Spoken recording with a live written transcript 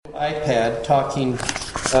iPad talking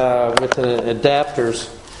with the adapters.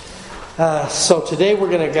 So today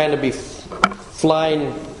we're going to kind of be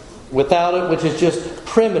flying without it, which is just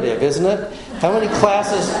primitive, isn't it? How many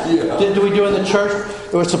classes do we do in the church?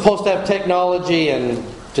 We're supposed to have technology, and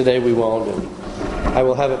today we won't. And I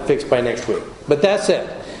will have it fixed by next week. But that's it.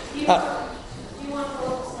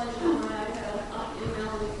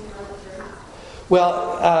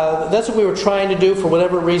 Well, that's what we were trying to do. For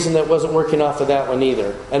whatever reason, that wasn't working off of that one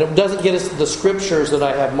either. And it doesn't get us the scriptures that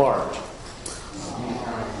I have marked.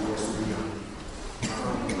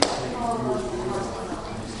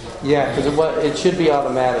 Yeah, because it should be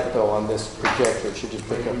automatic, though, on this projector. It should just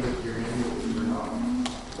pick up.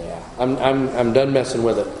 Yeah, I'm done messing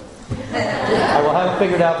with it. I will have it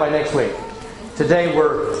figured out by next week. Today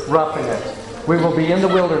we're roughing it. We will be in the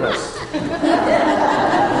wilderness.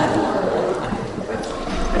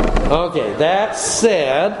 Okay, that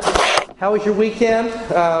said, how was your weekend?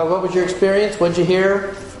 What was your experience? What did you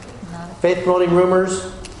hear? Faith promoting rumors?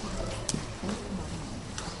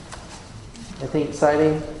 Anything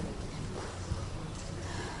exciting?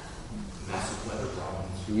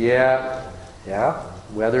 Yeah.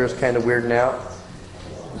 Weather is kind of weirding out.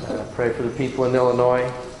 Pray for the people in Illinois.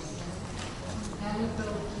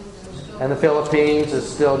 And the Philippines is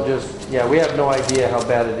still just, we have no idea how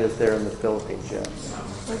bad it is there in the Philippines yet.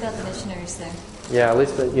 What about the missionaries there? Yeah, at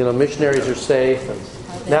least missionaries are safe,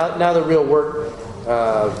 and now the real work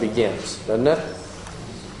begins, doesn't it?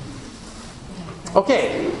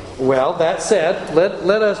 Okay. Well, that said,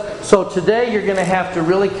 let us. So today you're going to have to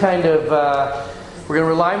really kind of. We're going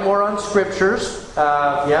to rely more on scriptures. If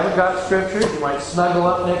you haven't got scriptures, you might snuggle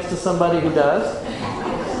up next to somebody who does.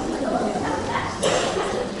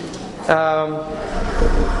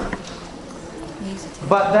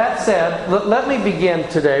 But that said, let me begin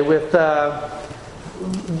today with,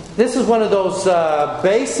 this is one of those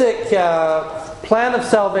basic plan of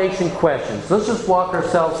salvation questions. Let's just walk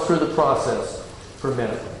ourselves through the process for a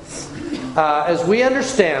minute. As we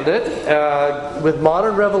understand it, with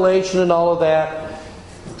modern revelation and all of that,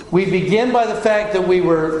 we begin by the fact that we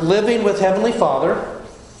were living with Heavenly Father,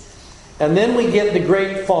 and then we get the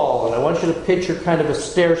great fall. And I want you to picture kind of a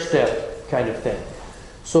stair-step kind of thing.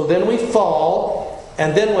 So then we fall.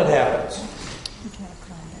 And then what happens?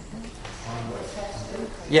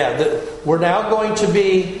 We're now going to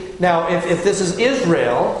be... Now, if this is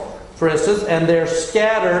Israel, for instance, and they're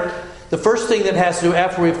scattered, the first thing that has to do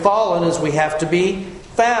after we've fallen is we have to be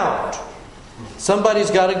found. Somebody's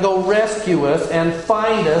got to go rescue us and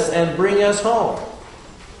find us and bring us home.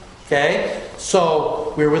 Okay?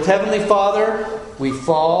 So, we're with Heavenly Father, we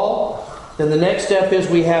fall, then the next step is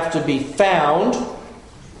we have to be found.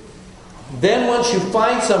 Then once you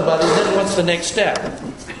find somebody, then what's the next step?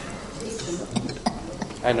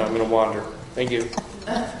 I know, I'm going to wander. Thank you.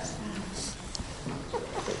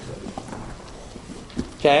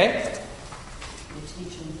 Okay?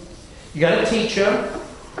 You got to teach them.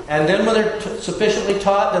 And then when they're sufficiently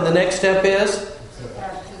taught, then the next step is?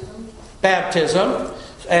 Baptism.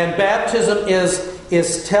 And baptism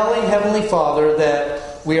is telling Heavenly Father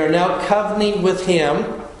that we are now covenanting with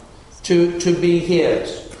Him to be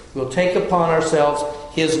His. We'll take upon ourselves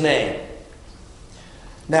His name.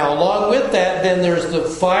 Now, along with that, then there's the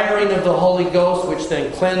firing of the Holy Ghost, which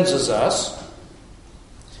then cleanses us.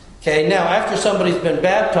 Okay, now after somebody's been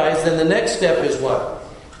baptized, then the next step is what?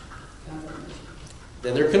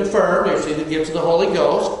 Then they're confirmed. They receive the gift of the Holy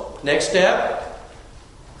Ghost. Next step?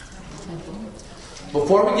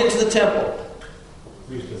 Before we get to the temple.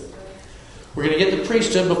 We're going to get the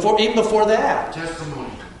priesthood even before that.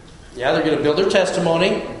 Testimony. Yeah, they're going to build their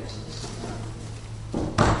testimony.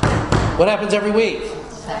 What happens every week?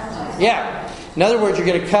 Yeah. In other words, you're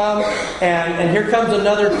going to come, and here comes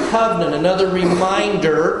another covenant, another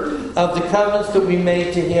reminder of the covenants that we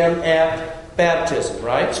made to Him at baptism,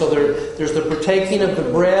 right? So there's the partaking of the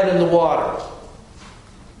bread and the water.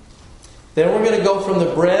 Then we're going to go from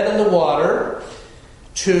the bread and the water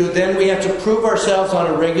to then we have to prove ourselves on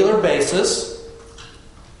a regular basis.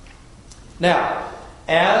 Now,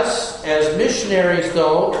 as missionaries,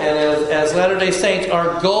 though, and as Latter-day Saints,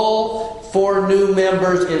 our goal for new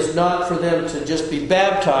members is not for them to just be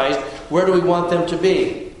baptized. Where do we want them to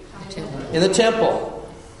be? In the temple.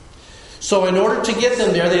 So in order to get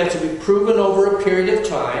them there, they have to be proven over a period of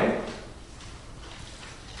time.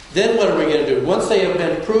 Then what are we going to do? Once they have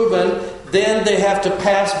been proven, then they have to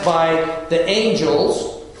pass by the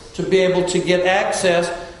angels to be able to get access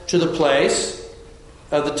to the place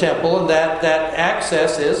of the temple, and that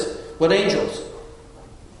access is what angels?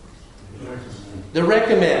 The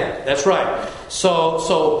recommend. That's right.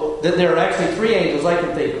 So there are actually three angels I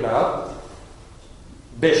can think about.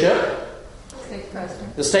 bishop, State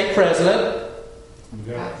president. the stake president,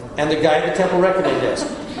 and the guy at the temple recommend desk.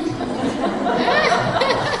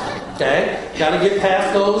 Okay? Got to get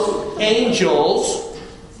past those angels.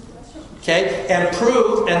 Okay? And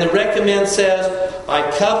prove, and the recommend says, I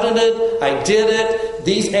covenanted, I did it.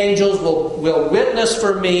 These angels will witness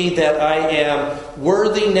for me that I am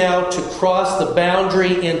worthy now to cross the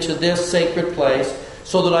boundary into this sacred place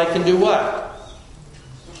so that I can do what?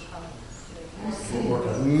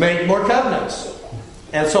 Make more covenants.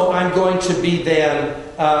 And so I'm going to be then,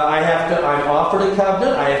 I'm offered a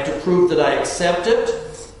covenant, I have to prove that I accept it.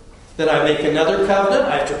 Then I make another covenant,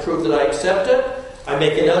 I have to prove that I accept it. I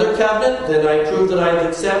make another covenant, then I prove that I've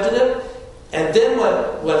accepted it. And then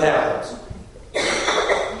what happens? You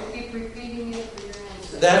keep repeating it for your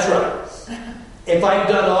answer. That's right. If I've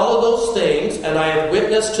done all of those things, and I have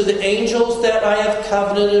witnessed to the angels that I have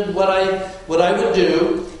covenanted what I would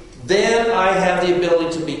do, then I have the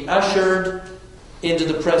ability to be ushered into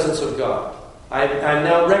the presence of God. I'm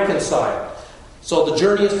now reconciled. So the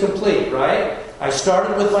journey is complete, right? I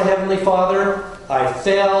started with my Heavenly Father. I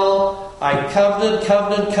fell. I covenanted.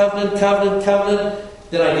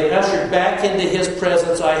 Then I get ushered back into His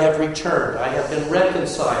presence. I have returned. I have been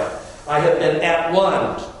reconciled. I have been at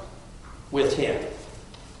one with Him.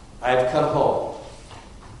 I have come home.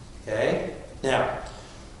 Okay? Now,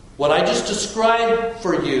 what I just described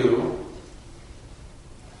for you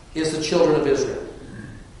is the children of Israel.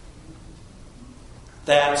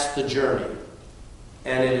 That's the journey.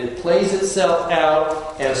 And it plays itself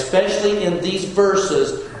out, and especially in these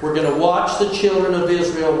verses, we're going to watch the children of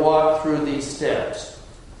Israel walk through these steps.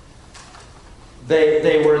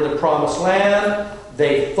 They were in the promised land.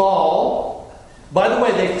 They fall. By the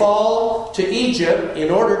way, they fall to Egypt in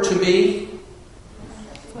order to be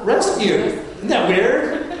rescued. Isn't that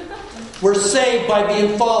weird? We're saved by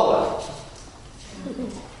being fallen.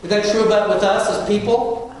 Is that true about with us as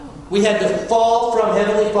people? We had to fall from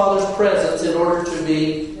Heavenly Father's presence in order to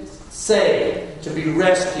be saved, to be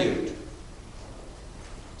rescued.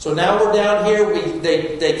 So now we're down here.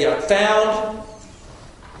 They got found.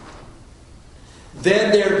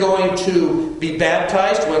 Then they're going to be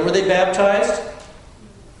baptized. When were they baptized?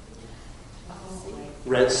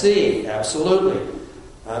 Red Sea, absolutely.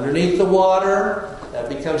 Underneath the water, that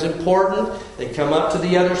becomes important. They come up to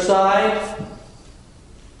the other side.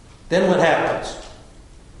 Then what happens?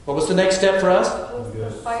 What was the next step for us? Was the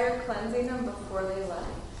fire cleansing them before they left?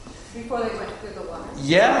 Before they went through the water?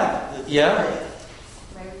 Yeah.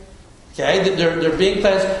 Maybe. Okay, they're being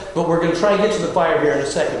cleansed, but we're going to try and get to the fire here in a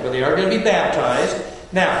second. But they are going to be baptized.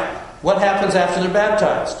 Now, what happens after they're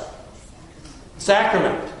baptized?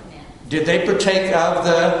 Sacrament. Did they partake of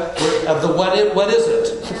the what is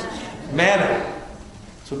it? Manna.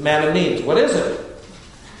 That's what manna means. What is it?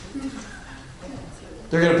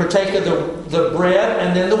 They're going to partake of the bread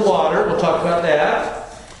and then the water. We'll talk about that.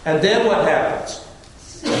 And then what happens?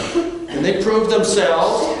 And they prove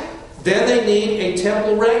themselves. Then they need a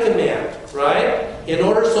temple recommend, right? In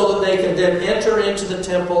order so that they can then enter into the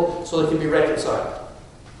temple so they can be reconciled.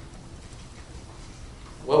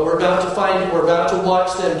 Well, we're about to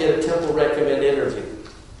watch them get a temple recommend interview.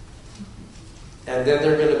 And then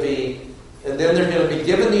they're going to be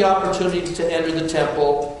given the opportunity to enter the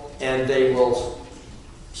temple, and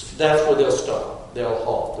that's where they'll stop. They'll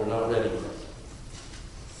halt. They're not ready yet.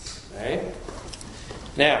 Right?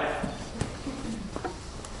 Now,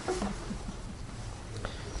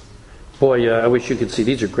 boy, I wish you could see.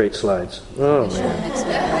 These are great slides. Oh, man.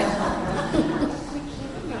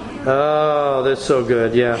 Oh, that's so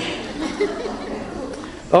good. Yeah.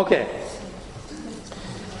 Okay.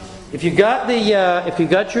 If you got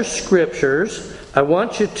your scriptures, I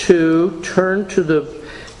want you to turn to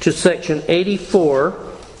section 84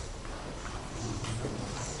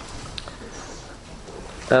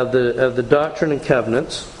 of the Doctrine and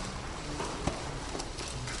Covenants.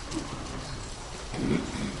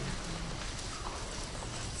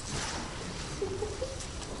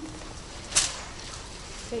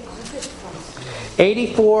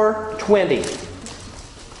 $84.20.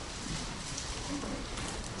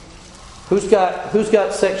 Who's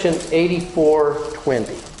got section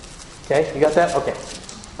 84.20? Okay, you got that? Okay.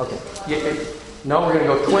 No, we're going to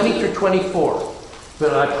go 20 through 24.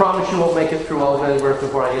 But I promise you won't make it through all of any verse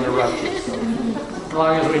before I interrupt you. So, as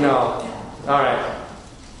long as we know. All right.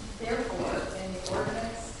 Therefore, in the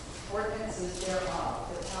ordinances thereof,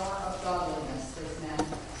 the power of godliness is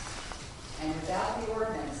manifest. And without the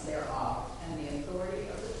ordinance thereof, and the authority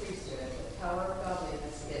of the priesthood, the power of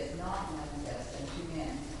godliness is not manifest unto men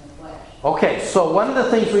in the flesh. Okay, so one of the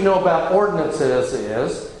things we know about ordinances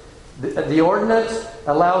is the ordinance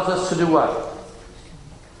allows us to do what?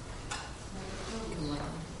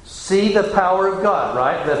 see the power of God,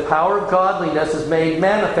 right? The power of godliness is made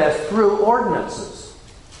manifest through ordinances,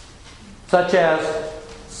 such as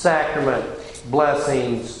sacrament,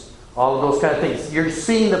 blessings, all of those kind of things. You're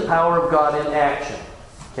seeing the power of God in action.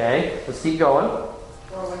 Okay, let's keep going.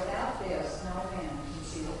 For without this, no man can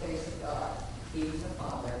see the face of God, even the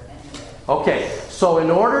Father and the Son. Okay, so in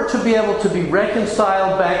order to be able to be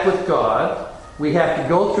reconciled back with God, we have to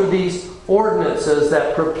go through these ordinances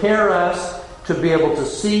that prepare us to be able to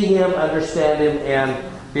see Him, understand Him, and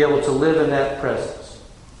be able to live in that presence.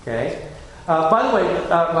 Okay? By the way,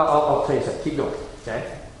 I'll tell you something. Keep going. Okay?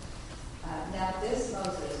 Now this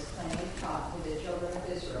Moses plainly taught to the children of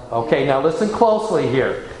Israel. Okay, now listen closely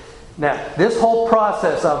here. Now, this whole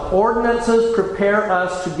process of ordinances prepare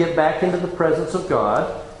us to get back into the presence of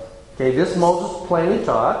God. Okay, this Moses plainly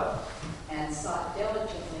taught. And sought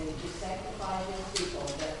diligently to sanctify his people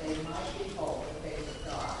that they might behold the face of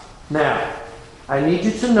God. Now, I need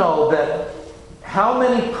you to know that how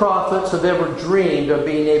many prophets have ever dreamed of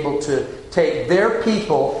being able to take their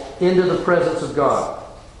people into the presence of God?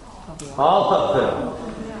 All of them.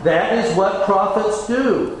 That is what prophets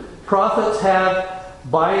do. Prophets have,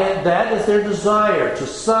 by it, that is their desire, to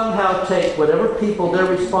somehow take whatever people they're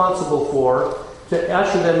responsible for to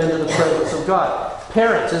usher them into the presence of God.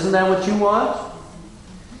 Parents, isn't that what you want?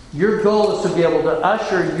 Your goal is to be able to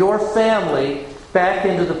usher your family back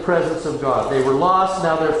into the presence of God. They were lost,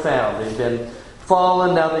 now they're found. They've been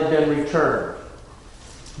fallen, now they've been returned.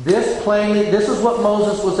 This is what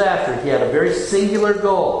Moses was after. He had a very singular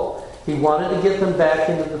goal. He wanted to get them back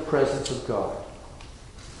into the presence of God.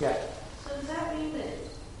 Yeah. So does that mean that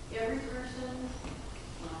every person,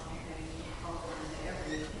 well,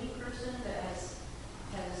 any person that has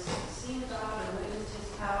seen God or witnessed His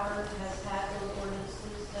power has had those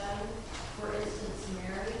ordinances done? For instance,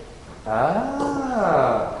 Mary.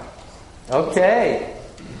 Okay.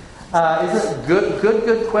 Is it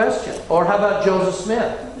good question? Or how about Joseph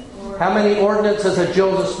Smith? How many ordinances had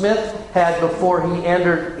Joseph Smith had before he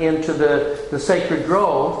entered into the sacred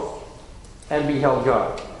grove and beheld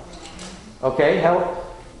God? Okay, how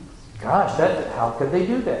could they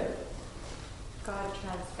do that? God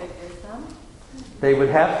transfigures them. They would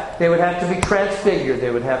have to be transfigured. They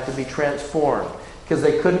would have to be transformed because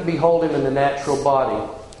they couldn't behold Him in the natural body.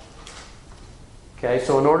 Okay,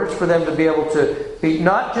 so in order for them to be able to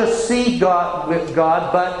not just see God with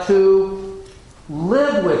God, but to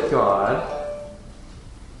live with God,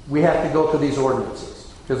 we have to go through these ordinances.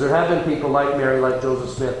 Because there have been people like Mary, like Joseph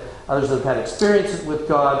Smith, others that have had experiences with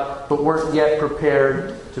God, but weren't yet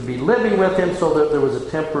prepared to be living with Him, so that there was a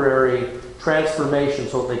temporary transformation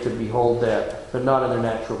so that they could behold that, but not in their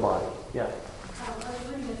natural body. Yeah. I was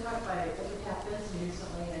reading a talk by Pat Benson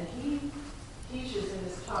recently, and he teaches in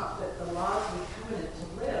his talk that the laws we covenant to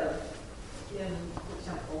live in the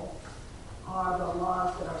temple are the laws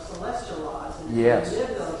that are celestial laws, and Yes. we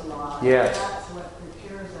live those laws. Yes. That's what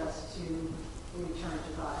prepares us to return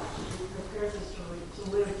to God. It prepares us to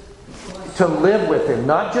live To live with Him,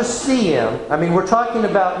 not just see Him. I mean, we're talking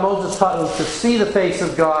about Moses taught them to see the face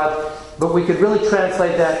of God, but we could really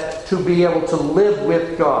translate that to be able to live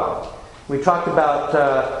with God. We talked about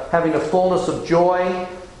having a fullness of joy,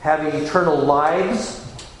 having eternal lives.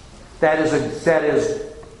 That is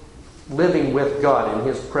living with God in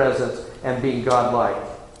His presence and being God-like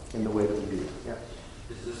in the way that we do. Yeah.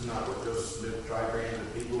 Is this not what Joseph Smith tried bringing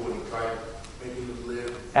the people when he tried making them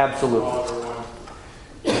live? Absolutely. All for one?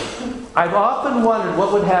 I've often wondered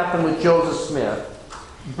what would happen with Joseph Smith.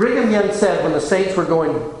 Brigham Young said when the saints were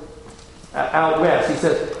going out west, he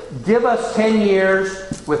says, give us 10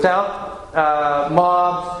 years without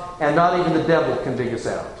mobs, and not even the devil can dig us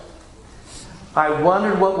out. I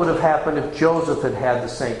wondered what would have happened if Joseph had had the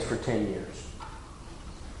saints for 10 years.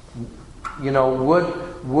 You know,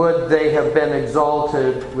 would they have been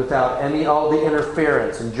exalted without all the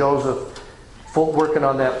interference, and Joseph working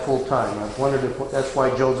on that full time? I've wondered if that's why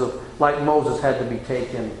Joseph, like Moses, had to be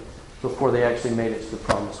taken before they actually made it to the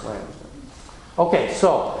promised land. Okay,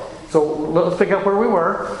 so let's pick up where we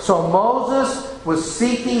were. So Moses was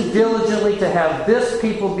seeking diligently to have this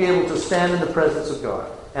people be able to stand in the presence of God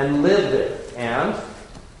and live there.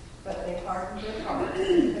 But they hardened their hearts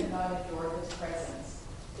and could not endure His presence.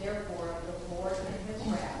 Therefore the Lord in His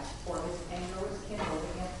wrath, for His anger was kindled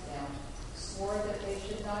against them, swore that they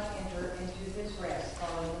should not enter into His rest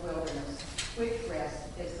following the wilderness, which rest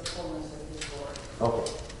is the fullness of His glory.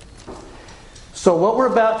 Okay. So what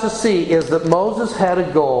we're about to see is that Moses had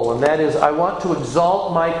a goal, and that is, I want to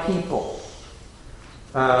exalt my people.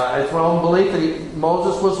 It's my own belief that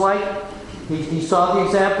Moses was like, he saw the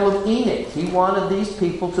example of Enoch. He wanted these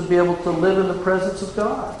people to be able to live in the presence of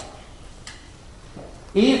God.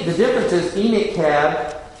 The difference is Enoch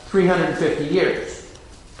had 350 years.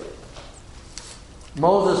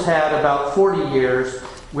 Moses had about 40 years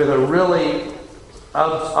with a really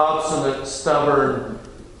obstinate, stubborn,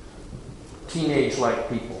 teenage-like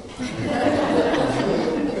people.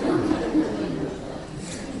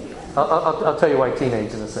 I'll tell you why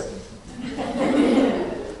teenage in a second.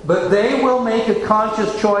 But they will make a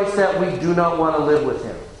conscious choice that we do not want to live with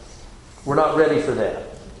him. We're not ready for that.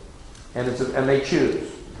 And they choose.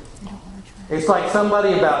 It's like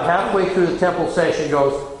somebody about halfway through the temple session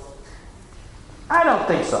goes, I don't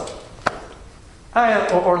think so.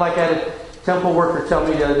 Or like I had a temple worker tell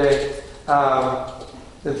me the other day,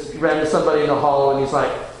 ran into somebody in the hall and he's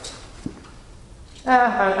like,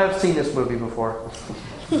 I've seen this movie before.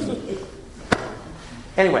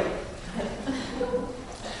 Anyway.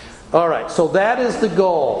 All right, so that is the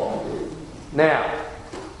goal. Now,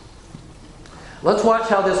 let's watch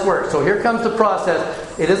how this works. So here comes the process.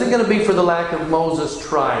 It isn't going to be for the lack of Moses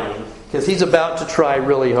trying, because he's about to try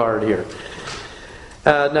really hard here.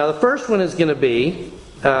 Now the first one is going to be.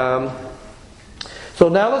 So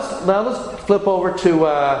now let's flip over to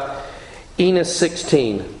Exodus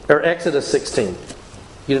 16.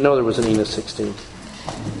 You didn't know there was an Exodus 16.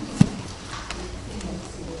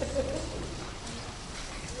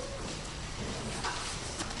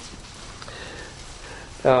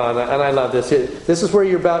 And I love this. This is where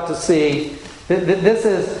you're about to see. This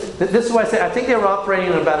is why I say I think they were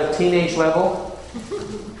operating at about a teenage level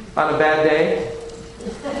on a bad day.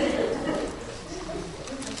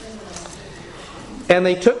 And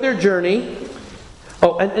they took their journey.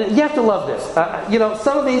 Oh, and you have to love this.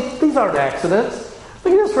 Some of these aren't accidents.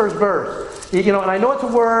 Look at this first verse. And I know it's a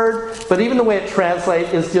word, but even the way it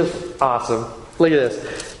translates is just awesome. Look at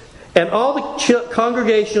this. And all the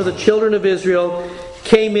congregation of the children of Israel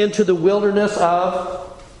came into the wilderness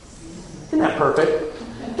of... Isn't that perfect?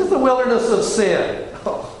 It's the wilderness of sin.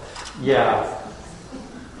 Oh, yeah.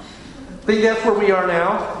 Think that's where we are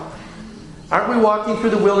now? Aren't we walking through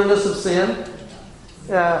the wilderness of sin?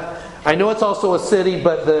 I know it's also a city,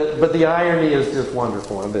 but the irony is just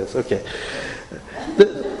wonderful on this. Okay.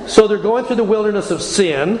 So they're going through the wilderness of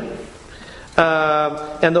sin,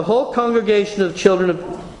 and the whole congregation of the children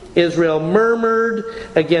of Israel murmured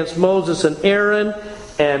against Moses and Aaron,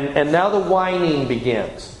 and now the whining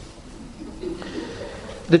begins.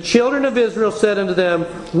 The children of Israel said unto them,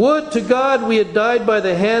 Would to God we had died by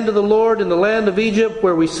the hand of the Lord in the land of Egypt,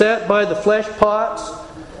 where we sat by the flesh pots,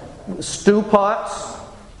 stew pots,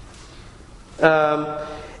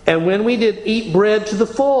 and when we did eat bread to the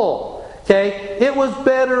full. Okay, it was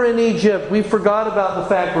better in Egypt. We forgot about the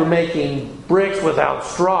fact we're making bricks without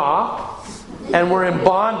straw, and we're in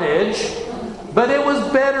bondage. But it was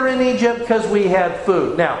better in Egypt because we had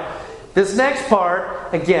food. Now, this next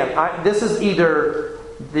part, again, this is either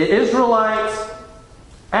the Israelites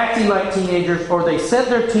acting like teenagers, or they sent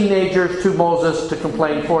their teenagers to Moses to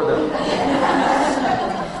complain for them.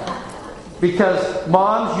 Because,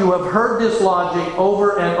 moms, you have heard this logic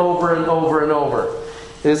over and over and over and over.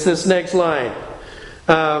 It's this next line.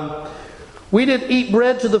 We did eat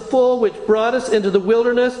bread to the full, which brought us into the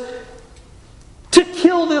wilderness to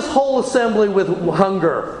kill this whole assembly with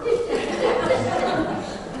hunger.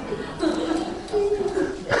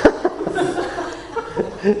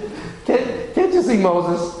 Can't you see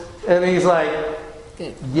Moses? And he's like,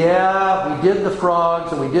 yeah, we did the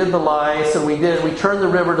frogs and we did the lice and we turned the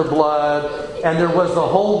river to blood, and there was the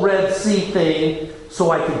whole Red Sea thing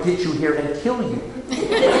so I could get you here and kill you.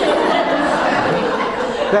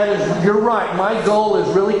 That is, you're right. My goal is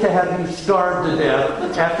really to have you starve to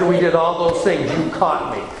death after we did all those things. You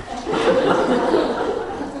caught me.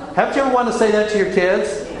 Haven't you ever wanted to say that to your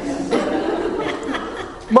kids?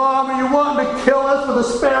 Mom, are you wanting to kill us with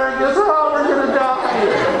asparagus? Oh, we're going to die.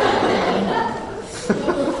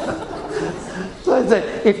 So I'd say,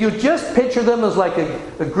 if you just picture them as like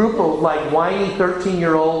a group of like whiny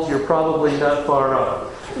 13-year-olds, you're probably not far off.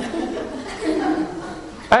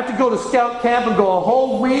 I have to go to scout camp and go a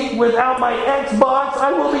whole week without my Xbox.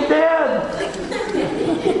 I will be dead.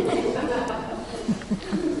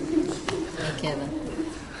 Kevin,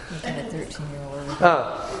 a 13-year-old.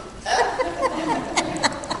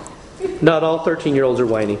 Not all 13-year-olds are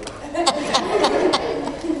whiny.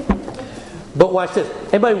 But watch this.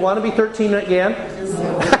 Anybody want to be 13 again?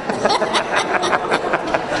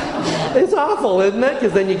 It's awful, isn't it?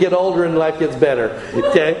 Because then you get older and life gets better.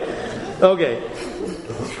 Okay.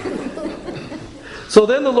 So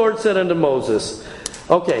then the Lord said unto Moses,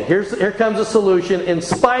 okay, here comes a solution. In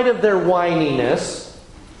spite of their whininess,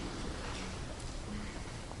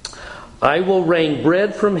 I will rain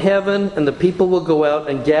bread from heaven, and the people will go out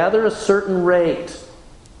and gather a certain rate.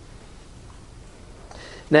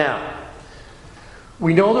 Now,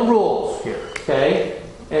 we know the rules here, okay?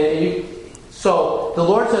 So the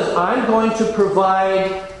Lord says, I'm going to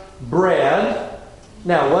provide bread.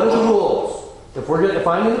 Now, what are the rules? If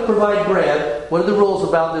I'm going to provide bread, what are the rules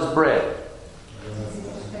about this bread?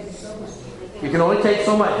 You can only take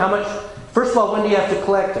so much. How much? First of all, when do you have to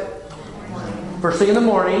collect it? First thing in the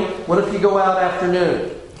morning. What if you go out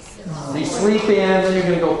afternoon? You sleep in, then you're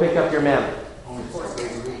going to go pick up your manna.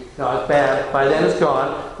 No, it's bad. By then it's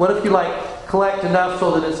gone. What if you collect enough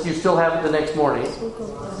so that you still have it the next morning?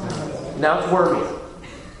 Now it's wormy.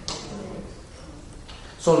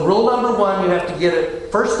 So rule number 1, you have to get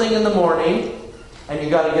it first thing in the morning, and you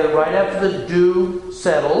got to get it right after the dew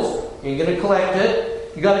settles. You're going to collect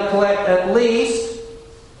it. You got to collect at least,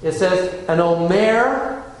 it says, an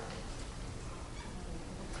omer,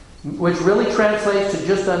 which really translates to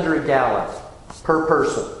just under a gallon per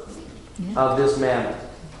person of this manna.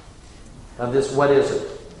 Of this, what is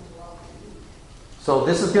it? So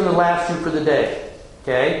this is going to last you for the day.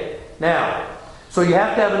 Okay? Now, so you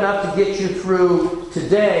have to have enough to get you through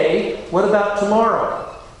today. What about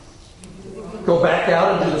tomorrow? Go back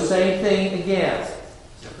out and do the same thing again.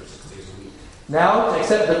 Now,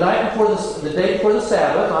 except the day before the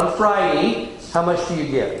Sabbath, on Friday, how much do you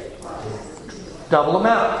get? Double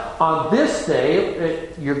amount. On this day,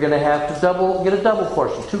 you're going to have to get a double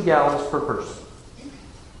portion, 2 gallons per person.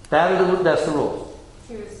 That's the rule.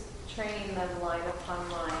 He was training them line upon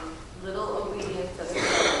line, little obedience at a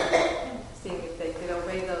time, seeing if they could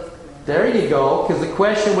obey those commands. There you go, because the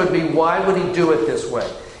question would be, why would he do it this way?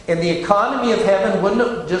 In the economy of heaven, wouldn't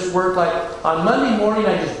it just work like, on Monday morning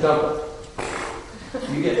I just dump it?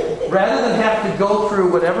 Rather than have to go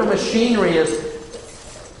through whatever machinery is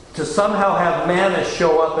to somehow have manna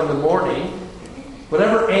show up in the morning,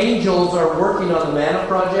 whatever angels are working on the manna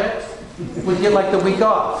project, we get the week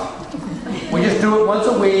off. We just do it once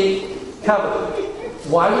a week, covered.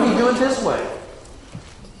 Why would he do it this way?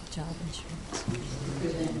 Job insurance.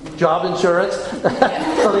 Job insurance?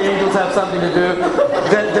 So the angels have something to do.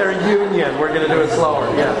 They're union. We're going to do it slower.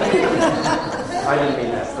 Yeah. I didn't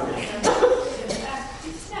mean that.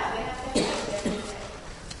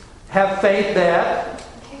 Have faith that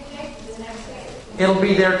it'll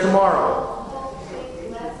be there tomorrow.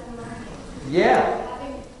 Yeah.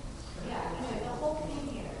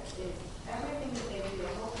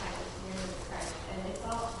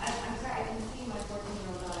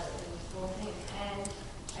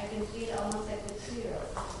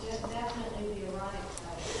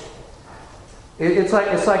 It's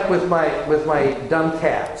like with my dumb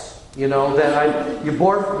cats, that you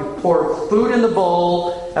pour food in the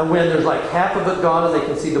bowl, and when there's half of it gone and they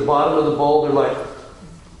can see the bottom of the bowl, they're like,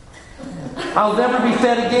 I'll never be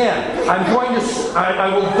fed again.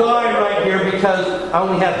 I will die right here because I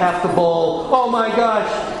only have half the bowl. Oh my gosh,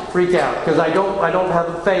 freak out because I don't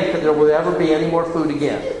have the faith that there will ever be any more food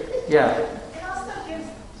again. Yeah. It also gives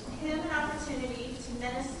him an opportunity to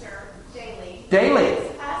minister daily. Daily.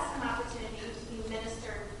 Gives us an opportunity to be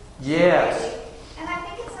ministered Yes. daily. And I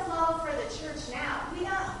think it's a model for the church now. We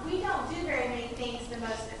don't do very many things the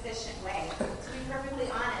most efficient way, to be perfectly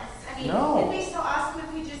honest. I mean, No. it'd be so awesome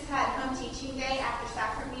if we just had home teaching day after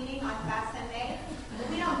sacrament meeting on Fast Sunday. But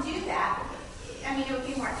we don't do that. I mean, it would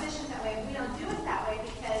be more efficient that way. But we don't do it that way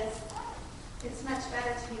because it's much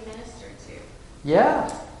better to be ministered to. Yeah.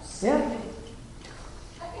 Yeah.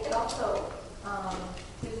 I think it also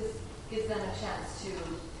gives them a chance to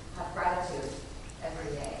have gratitude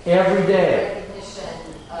every day. Every day.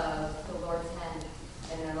 Recognition of the Lord's hand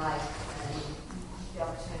in their life and the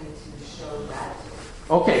opportunity to show gratitude.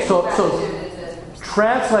 Okay, so Gratitude is a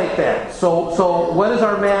translate that. So what is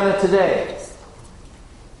our manna today?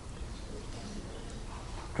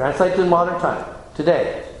 Translate to modern time.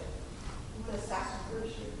 Today.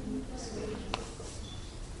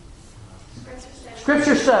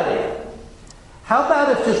 Scripture study. How about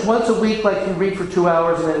if just once a week, you read for 2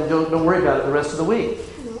 hours and then don't worry about it the rest of the week?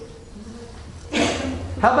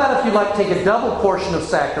 How about if you take a double portion of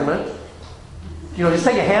sacrament? Just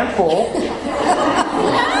take a handful.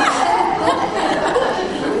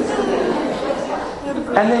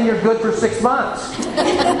 And then you're good for 6 months.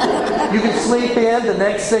 You can sleep in the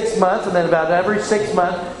next 6 months, and then about every 6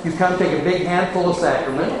 months, you come take a big handful of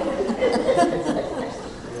sacrament.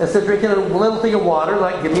 Instead of drinking a little thing of water,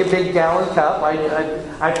 give me a big gallon cup,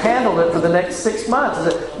 I've handled it for the next 6 months. I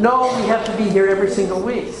said, no, we have to be here every single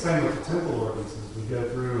week. Same with the temple ordinances. We go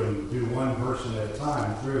through and do one version at a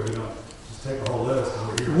time through. We don't just take a whole list.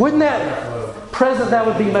 Wouldn't that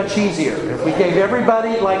would be much easier if we gave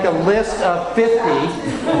everybody a list of 50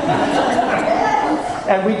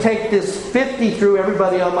 and we take this 50 through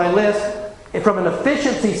everybody on my list From an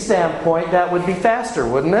efficiency standpoint, that would be faster,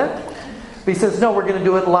 wouldn't it? But he says, no, we're going to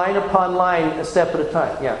do it line upon line, a step at a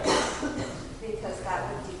time. Yeah. Because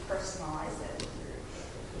that would depersonalize it.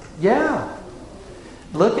 Yeah.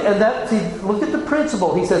 Look at the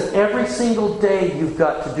principle. He says every single day you've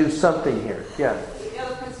got to do something here. Yeah. The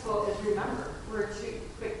other principle is remember. We're too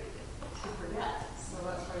quick to forget. So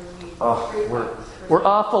that's why we need We're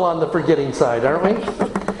awful on the forgetting side, aren't we?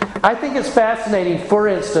 I think it's fascinating, for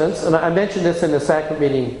instance, and I mentioned this in the second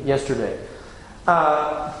meeting yesterday.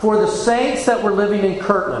 For the saints that were living in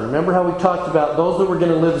Kirtland, remember how we talked about those that were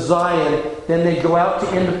going to live Zion, then they go out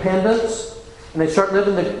to Independence, and they start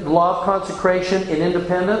living the law of consecration in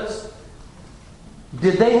Independence?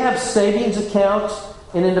 Did they have savings accounts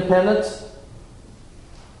in Independence?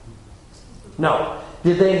 No.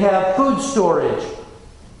 Did they have food storage?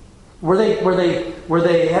 Were they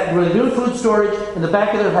doing food storage in the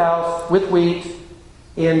back of their house with wheat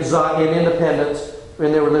in Independence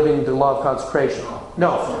when they were living the law of consecration?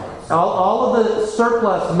 No. All of the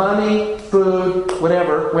surplus money, food,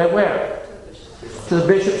 whatever, went where? To the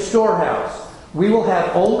bishop's storehouse. We will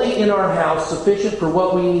have only in our house sufficient for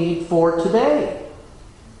what we need for today.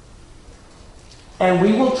 And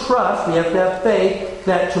we will trust, we have to have faith,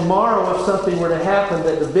 that tomorrow if something were to happen,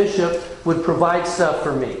 that the bishop would provide stuff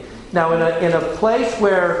for me. Now, in a place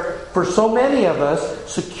where, for so many of us,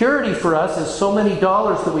 security for us is so many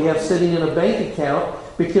dollars that we have sitting in a bank account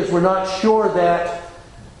because we're not sure that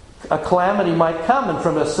a calamity might come. And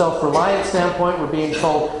from a self-reliant standpoint, we're being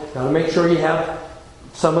told, now to make sure you have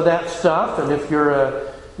some of that stuff. And if you're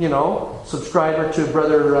a, subscriber to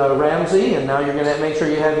Brother Ramsey, and now you're going to make sure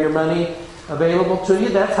you have your money available to you,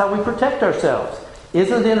 that's how we protect ourselves.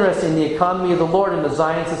 Isn't it interesting, the economy of the Lord in the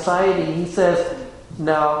Zion Society, he says,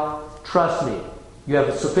 now, trust me. You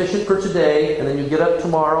have sufficient for today, and then you get up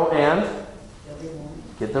tomorrow and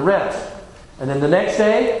get the rest. And then the next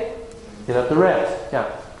day, get up the rest. Yeah.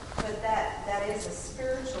 But that is a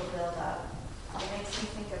spiritual build-up. It makes me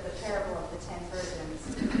think of the parable of the 10 virgins,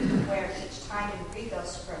 where each time you read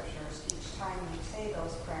those scriptures, each time you say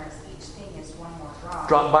those prayers, each thing is one more drop.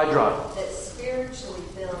 Drop by drop. That spiritually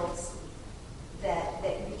builds that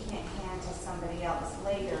you can't hand to somebody else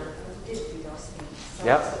later who did do those things. So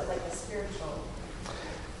Yep. it's like a spiritual.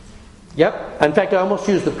 Yep. In fact, I almost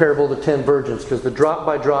used the parable of the 10 virgins because the drop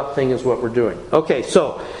by drop thing is what we're doing. Okay,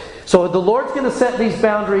 so the Lord's going to set these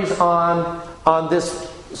boundaries on this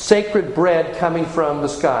sacred bread coming from the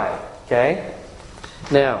sky. Okay?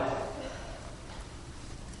 Now,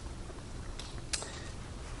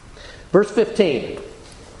 verse 15.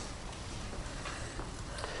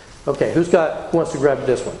 Okay, who wants to grab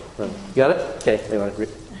this one? You got it? Okay, they want to read.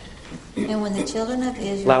 And when the children of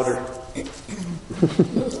Israel Louder.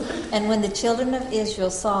 And when the children of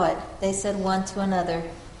Israel saw it, they said one to another,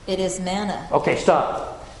 "It is manna." Okay,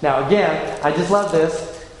 stop. Now again, I just love this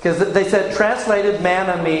because they said translated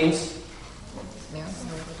manna means,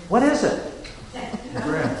 what is it?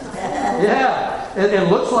 Yeah, it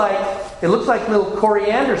looks like little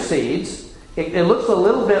coriander seeds. It looks a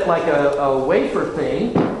little bit like a wafer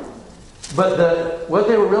thing, but what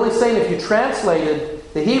they were really saying, if you translated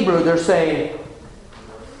the Hebrew, they're saying,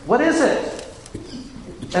 what is it?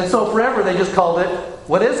 And so forever they just called it,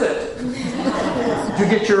 what is it? Did you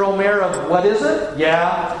get your Omer of what is it?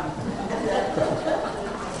 Yeah.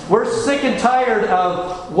 We're sick and tired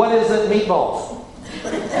of what is it meatballs?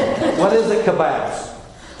 What is it kebabs?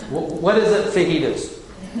 What is it fajitas?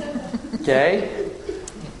 Okay?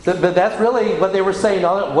 But that's really what they were saying.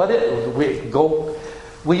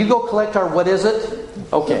 Will you go collect our what is it?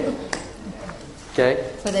 Okay. Okay.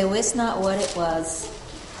 For they wist not what it was.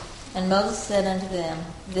 And Moses said unto them,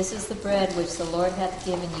 This is the bread which the Lord hath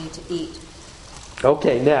given you to eat.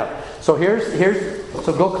 Okay, now, so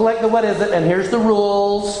so go collect the what is it, and here's the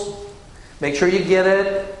rules. Make sure you get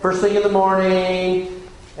it first thing in the morning,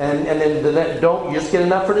 and then you just get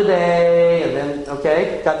enough for today, and then,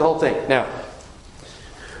 okay, got the whole thing. Now,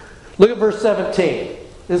 look at verse 17.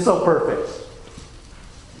 This is so perfect.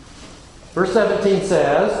 Verse 17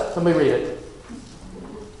 says, let me read it.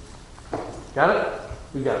 Got it?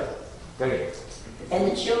 You got it. Okay. And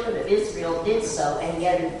the children of Israel did so, and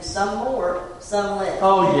gathered some more, some less.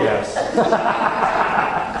 Oh, yes.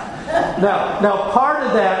 Now, part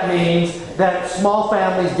of that means that small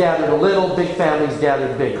families gathered a little, big families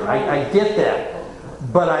gathered bigger. I get that.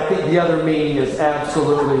 But I think the other meaning is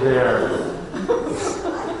absolutely there.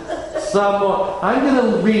 I'm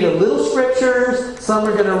going to read a little scriptures, some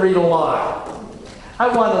are going to read a lot.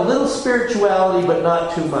 I want a little spirituality, but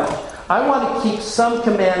not too much. I want to keep some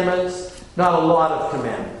commandments, not a lot of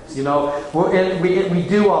commandments. We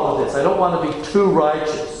do all of this. I don't want to be too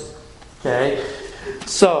righteous. Okay?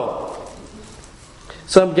 So,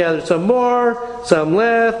 some gathered some more, some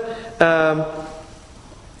left.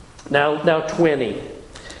 Now 20.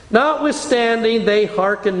 Notwithstanding, they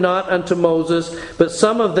hearkened not unto Moses, but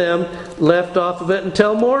some of them left off of it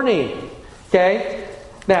until morning. Okay?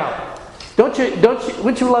 Now,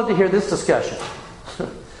 wouldn't you love to hear this discussion?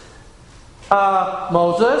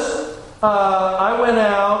 Moses, I went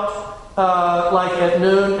out like at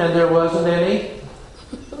noon and there wasn't any.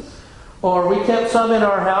 Or we kept some in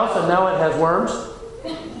our house and now it has worms.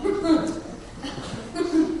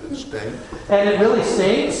 And it really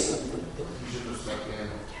stinks.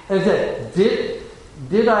 And said,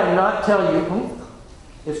 did I not tell you?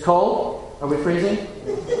 It's cold? Are we freezing?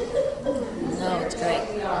 No, it's great.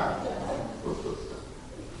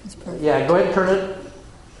 It's perfect. Yeah, go ahead and turn it.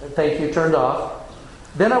 Thank you, turned off.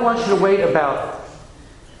 Then I want you to wait about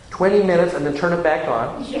 20 minutes and then turn it back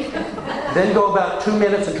on. Then go about 2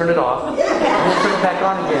 minutes and turn it off. And then turn it back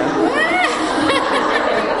on again.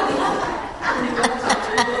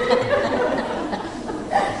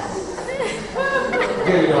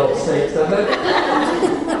 There you go, stinks, doesn't it?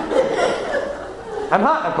 I'm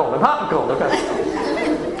hot, I'm cold, I'm hot, I'm cold. Okay.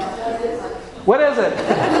 What is it?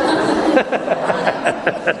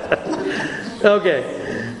 Okay.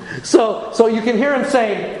 So you can hear him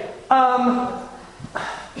saying,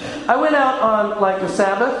 I went out on like the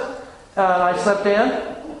Sabbath, I slept in,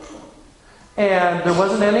 and there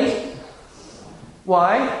wasn't any.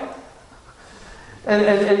 Why? And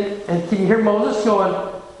can you hear Moses going,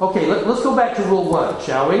 okay, let's go back to rule 1,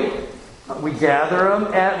 shall we? We gather them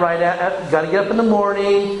got to get up in the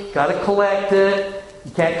morning, got to collect it.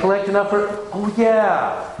 You can't collect enough for, oh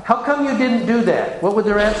yeah. How come you didn't do that? What would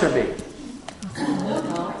their answer be?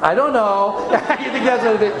 I don't know. You think that's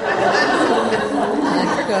what it is? I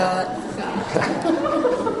forgot.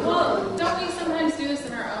 Well, don't we sometimes do this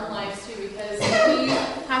in our own lives too? Because we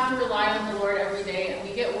have to rely on the Lord every day, and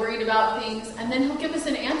we get worried about things, and then He'll give us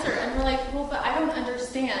an answer, and we're like, well, but I don't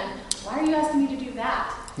understand. Why are you asking me to do that?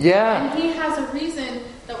 Yeah. And He has a reason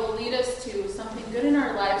that will lead us to something good in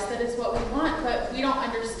our lives that is what we want, but we don't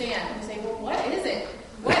understand. And we say, well, what is it?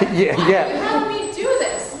 How do we do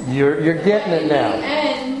this? You're getting it now.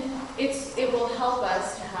 And it will help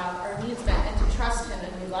us to have our needs met and to trust Him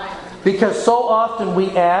and rely on Him. Because so often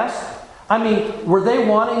we ask, I mean, were they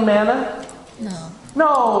wanting manna?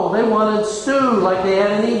 No, they wanted stew like they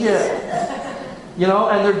had in Egypt. You know,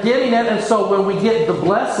 and they're getting it, and so when we get the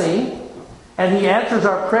blessing and He answers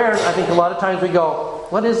our prayers, I think a lot of times we go,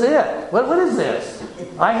 what is it? What is this?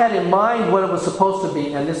 I had in mind what it was supposed to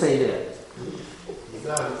be, and this ain't it. You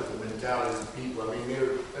gotta look at the mentalities of people. I mean,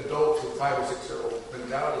 they're adults with 5 or 6 year old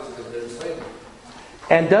mentalities because they're in slavery.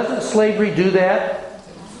 And doesn't slavery do that?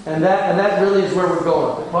 And that really is where we're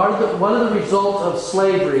going. One of the results of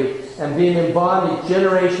slavery and being in bondage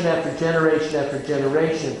generation after generation after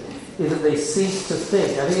generation is that they cease to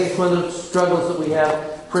think. I think it's one of the struggles that we have,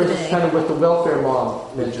 for instance, kind of with the welfare mom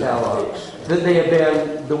mentality. That they have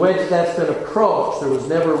been, the way that's been approached, there was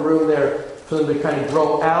never room there for them to kind of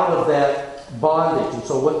grow out of that bondage. And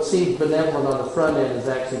so what seemed benevolent on the front end has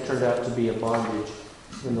actually turned out to be a bondage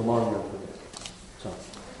in the long run. So,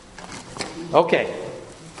 okay.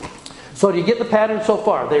 So do you get the pattern so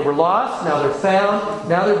far? They were lost, now they're found,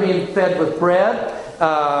 now they're being fed with bread.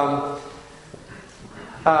 Now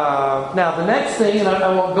the next thing, and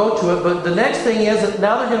I won't go to it, but the next thing is that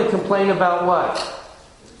now they're going to complain about what?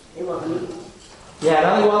 They want meat. Yeah,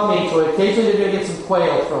 now they want meat, so occasionally they're going to get some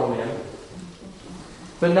quail thrown in.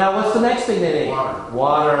 But now what's the next thing they need?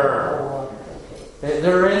 Water.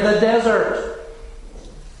 They're in the desert.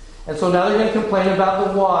 And so now they're going to complain about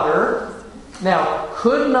the water. Now,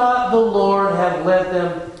 could not the Lord have led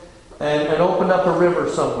them and opened up a river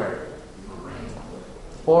somewhere?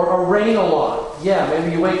 Or a rain a lot? Yeah,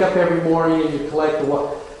 maybe you wake up every morning and you collect the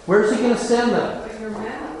water. Where's He going to send them?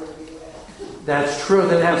 That's true.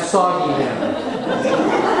 They have soggy manna.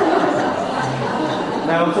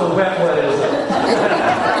 Now it's a wet one, is it?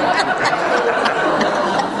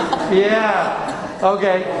 Yeah.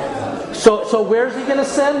 Okay. So where's He going to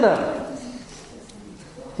send them?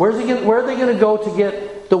 Where are they going to go to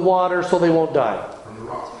get the water so they won't die? From the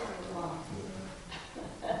rock.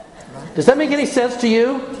 Does that make any sense to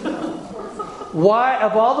you? Why,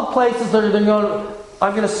 of all the places that they're going,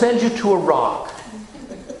 I'm going to send you to a rock.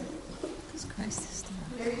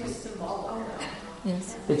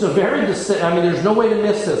 Yes. It's a very, there's no way to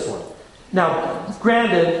miss this one. Now,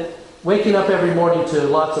 granted, waking up every morning to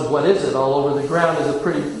lots of what is it all over the ground is a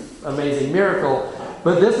pretty amazing miracle,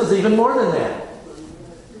 but this is even more than that.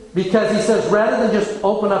 Because he says, rather than just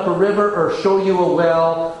open up a river or show you a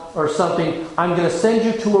well or something, I'm going to send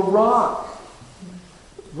you to a rock.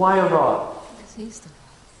 Why a rock?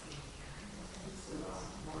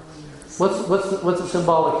 What's it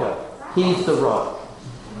symbolic of? He's the rock.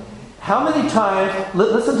 How many times,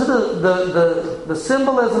 listen to the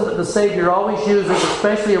symbolism that the Savior always uses,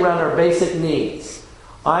 especially around our basic needs.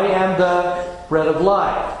 I am the bread of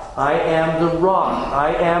life. I am the rock.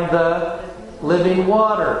 I am the living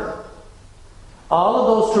water. All of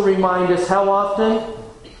those to remind us how often?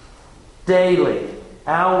 Daily,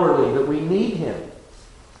 hourly, that we need Him.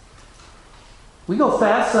 We go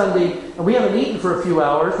fast Sunday and we haven't eaten for a few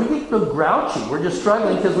hours. We get grouchy. We're just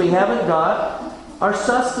struggling because we haven't got our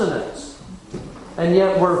sustenance. And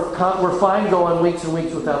yet we're fine going weeks and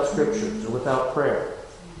weeks without scriptures or without prayer.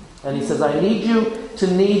 And He says, I need you to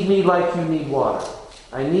need me like you need water.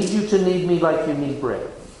 I need you to need me like you need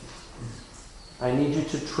bread. I need you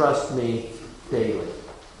to trust me daily.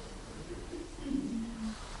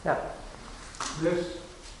 Yeah. This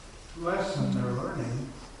lesson they're learning,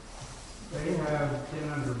 they have been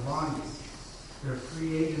under bondage. Their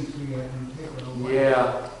free agency has been taken away.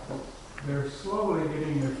 Yeah. They're slowly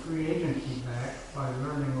getting their free agency back by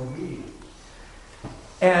learning obedience.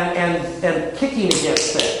 And kicking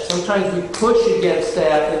against that. Sometimes we push against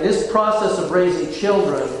that. In this process of raising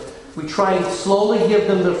children, we try and slowly give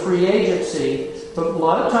them the free agency. But a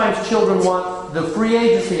lot of times children want the free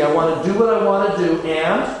agency. I want to do what I want to do,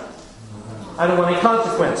 and I don't want any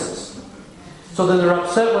consequences. So then they're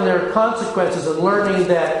upset when there are consequences, and learning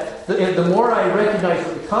that the more I recognize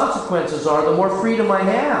what the consequences are, the more freedom I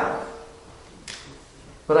have.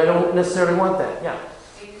 But I don't necessarily want that. Yeah.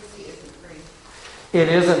 Agency isn't free. It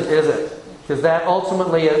isn't, is it? Because that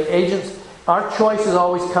ultimately, our choices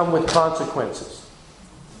always come with consequences.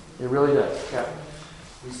 It really does. Yeah.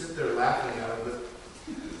 We sit there laughing at it, but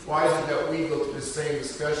why is it that we go through the same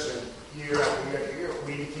discussion year after year after year?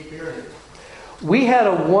 We keep hearing it. We had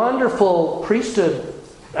a wonderful priesthood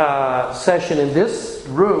session in this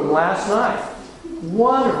room last night.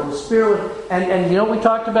 Wonderful spirit. And you know what we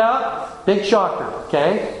talked about? Big shocker,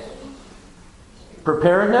 okay?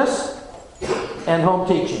 Preparedness and home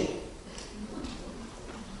teaching.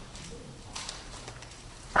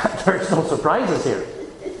 There's no surprises here.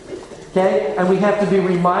 Okay? And we have to be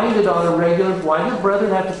reminded on a regular... Why do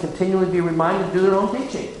brethren have to continually be reminded to do their own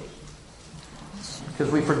teaching?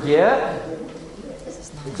 Because we forget?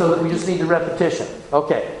 So that we just need the repetition.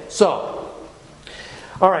 Okay, so...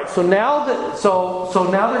 Alright, so now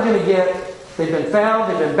now they're going to get... They've been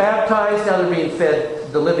found, they've been baptized, now they're being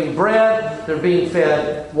fed the living bread, they're being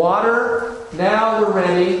fed water. Now we're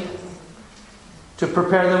ready to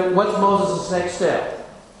prepare them. What's Moses' next step?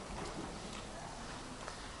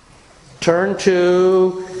 Turn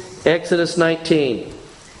to Exodus 19.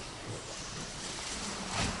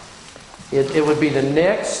 It would be the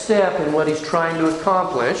next step in what he's trying to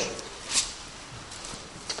accomplish.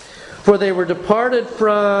 For they were departed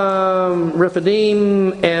from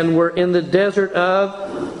Rephidim and were in the desert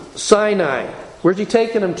of Sinai. Where's he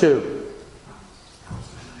taking them to?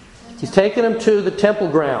 He's taking them to the temple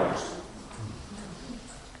grounds.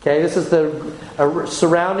 Okay, this is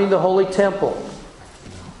surrounding the holy temple.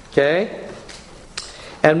 Okay?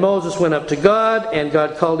 And Moses went up to God, and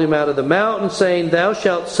God called him out of the mountain, saying, Thou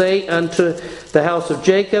shalt say unto the house of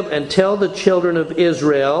Jacob, and tell the children of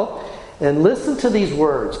Israel. And listen to these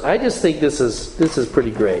words. I just think this is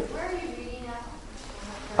pretty great. Where are you reading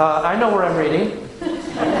at? I know where I'm reading.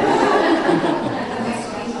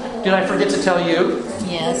 Did I forget to tell you?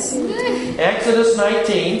 Yes. Exodus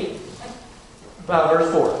 19,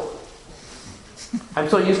 verse 4. I'm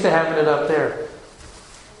so used to having it up there.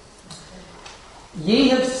 Ye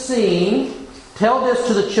have seen, tell this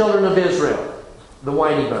to the children of Israel, the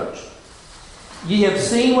whiny bunch. Ye have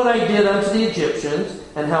seen what I did unto the Egyptians,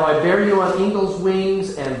 and how I bare you on eagle's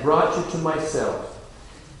wings, and brought you to myself.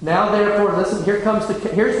 Now therefore, listen,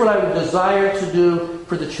 here's what I would desire to do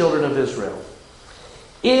for the children of Israel.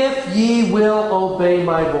 If ye will obey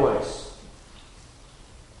my voice,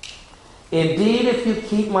 indeed if you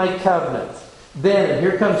keep my covenant, then, and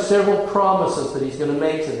here comes several promises that he's going to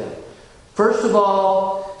make to them. First of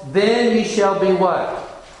all, then ye shall be what?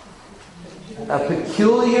 A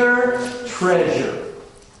peculiar treasure.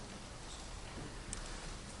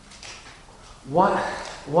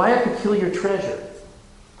 Why a peculiar treasure?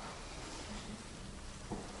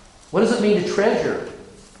 What does it mean to treasure?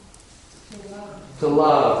 To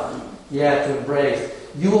love. Yeah, to embrace.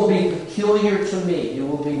 You will be peculiar to me. You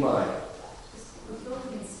will be mine.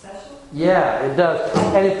 Yeah, it does.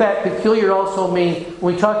 And in fact, peculiar also means,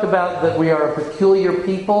 when we talk about that we are a peculiar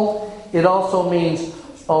people, it also means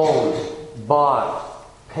owned,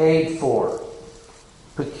 bought, paid for,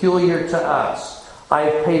 peculiar to us. I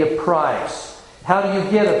have paid a price. How do you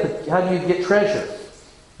get treasure?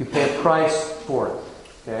 You pay a price for it.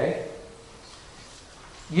 Okay?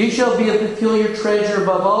 Ye shall be a peculiar treasure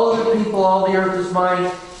above all other people, all the earth is mine.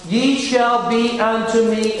 Ye shall be unto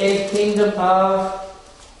me a kingdom of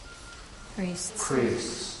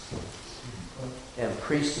priests and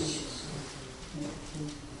priestesses.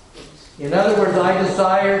 In other words, I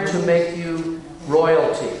desire to make you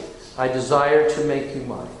royalty. I desire to make you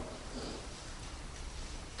mine.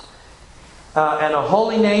 And a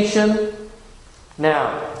holy nation.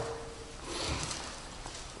 Now,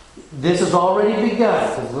 this has already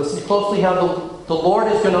begun. Listen closely how the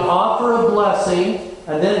Lord is going to offer a blessing,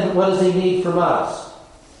 and then what does He need from us?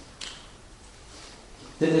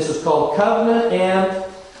 Then this is called covenant and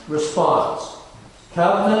response.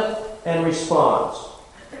 Covenant and response.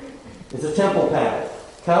 It's a temple pattern.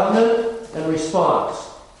 Covenant and response.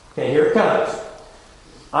 Okay, here it comes.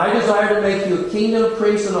 I desire to make you a kingdom of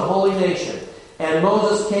priests and a holy nation. And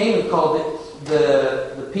Moses came and called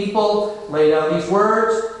the people, laid out these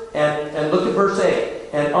words, and look at verse 8.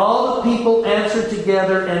 And all the people answered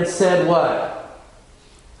together and said what?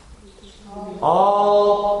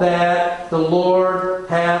 All that the Lord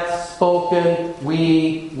hath spoken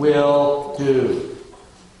we will do.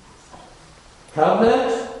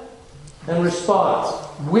 Covenant and response.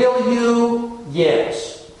 Will you?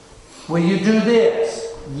 Yes. Will you do this?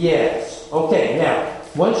 Yes. Okay, now,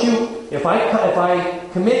 if I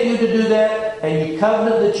commit you to do that and you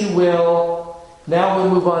covenant that you will, now we'll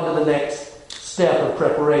move on to the next step of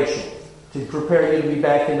preparation to prepare you to be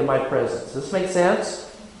back into my presence. Does this make sense?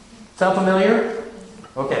 Sound familiar?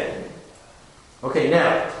 Okay. Okay,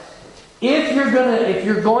 now, if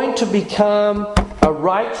you're going to become a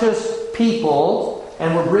righteous people,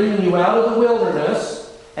 and we're bringing you out of the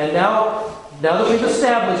wilderness, and now that we've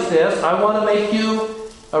established this, I want to make you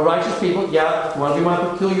a righteous people. Yeah. You want to be my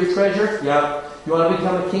peculiar treasure? Yeah. You want to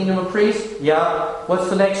become a kingdom of priests? Yeah. What's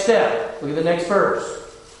the next step? Look at the next verse.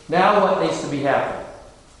 Now what needs to be happening?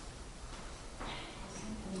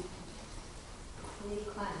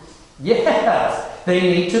 Yes. They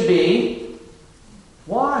need to be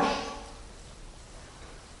washed.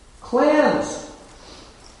 Cleansed.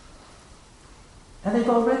 And they've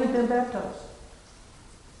already been baptized.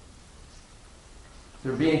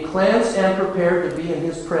 They're being cleansed and prepared to be in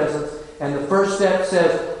His presence. And the first step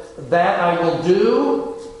says, that I will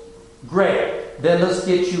do. Great. Then let's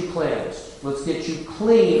get you cleansed. Let's get you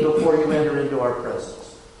clean before you enter into our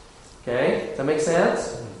presence. Okay? Does that make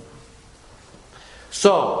sense?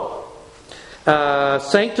 So,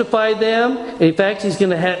 sanctify them. In fact, He's going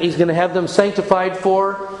to have them sanctified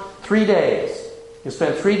for 3 days. You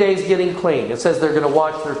spend 3 days getting clean. It says they're going to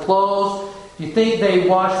wash their clothes. Do you think they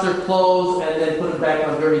wash their clothes and then put it back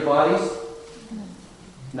on dirty bodies?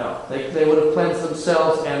 No. They would have cleansed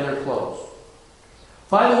themselves and their clothes.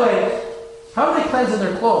 By the way, how are they cleansing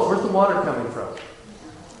their clothes? Where's the water coming from?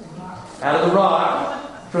 Out of the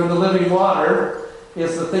rock, from the living water,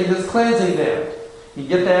 is the thing that's cleansing them. You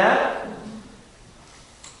get that?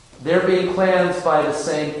 They're being cleansed by the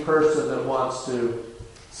same person that wants to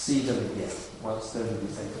see them again. Wants them to be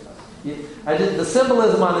sanctified. The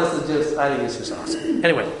symbolism on this is I think it's just awesome.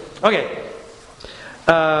 Anyway, okay.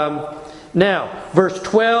 Now, verse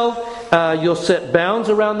 12, you'll set bounds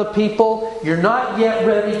around the people. You're not yet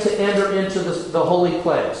ready to enter into the holy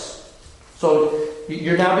place. So,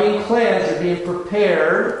 you're now being cleansed. You're being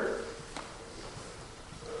prepared.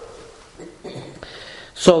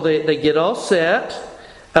 So, they get all set.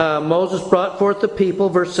 Moses brought forth the people,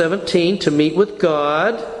 verse 17, to meet with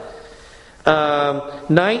God.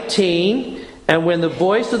 19, and when the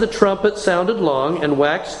voice of the trumpet sounded long and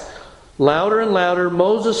waxed louder and louder,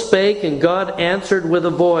 Moses spake, and God answered with a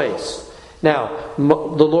voice. Now, the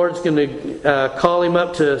Lord's going to call him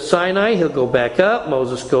up to Sinai. He'll go back up.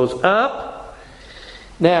 Moses goes up.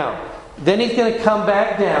 Now, then he's going to come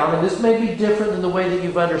back down, and this may be different than the way that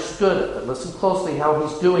you've understood it, but listen closely how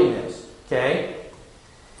he's doing this. Okay?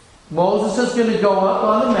 Moses is going to go up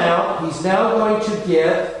on the mount. He's now going to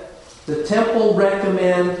get the temple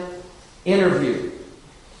recommend interview.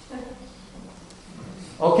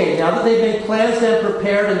 Okay, now that they've been cleansed and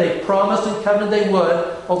prepared and they've promised and covenanted they would,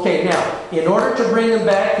 okay, now, in order to bring them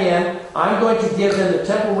back in, I'm going to give them the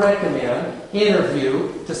temple recommend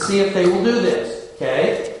interview to see if they will do this.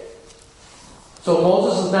 Okay? So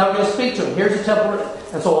Moses is now going to speak to them. Here's the temple.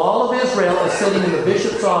 And so all of Israel is sitting in the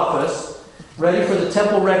bishop's office ready for the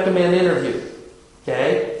temple recommend interview.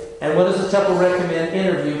 Okay? And what does the temple recommend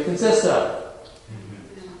interview consist of?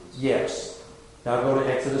 Yes. Now go to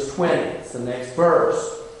Exodus 20. It's the next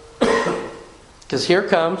verse. Because here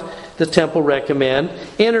comes the temple recommend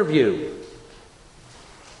interview.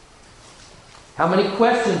 How many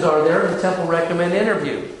questions are there in the temple recommend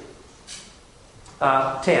interview?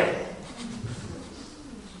 10.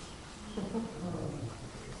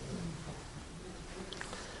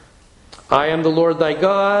 I am the Lord thy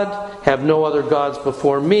God. Have no other gods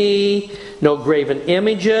before me. No graven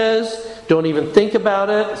images. Don't even think about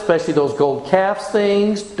it, especially those gold calves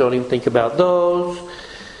things. Don't even think about those.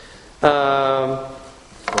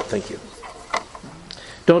 Thank you.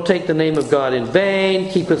 Don't take the name of God in vain.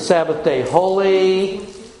 Keep the Sabbath day holy.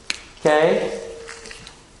 Okay?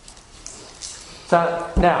 So,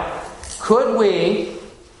 now, could we,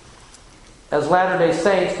 as Latter-day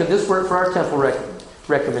Saints, could this work for our temple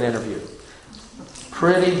recommend interview?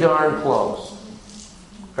 Pretty darn close.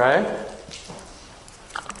 Right?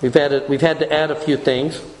 We've had to add a few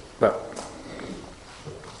things. But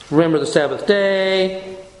remember the Sabbath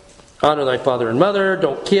day. Honor thy father and mother.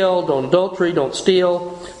 Don't kill. Don't adultery. Don't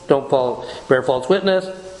steal. Don't bear false witness.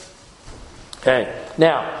 Okay.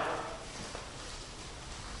 Now,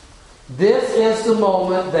 this is the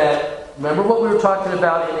moment that, remember what we were talking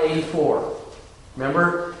about in 84.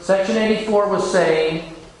 Remember, section 84 was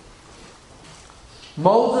saying,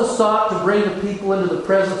 Moses sought to bring the people into the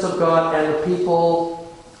presence of God, and the people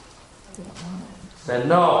said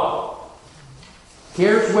no.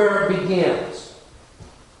 Here's where it begins.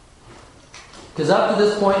 Because up to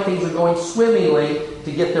this point, things are going swimmingly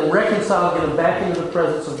to get them reconciled, get them back into the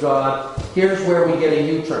presence of God. Here's where we get a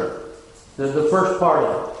U-turn. The first part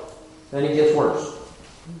of it. Then it gets worse.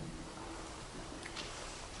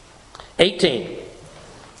 18.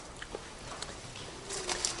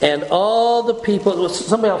 And all the people...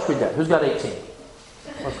 Somebody else read that. Who's got 18?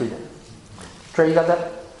 Let's read that. Trey, you got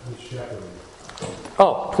that?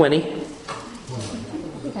 Oh, 20.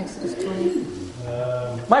 Exodus 20.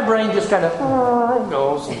 My brain just kind of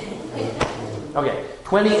goes. Okay,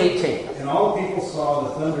 20:18. And all the people saw the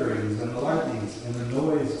thunderings and the lightnings and the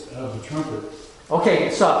noise of the trumpet. Okay,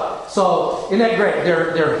 so isn't that great?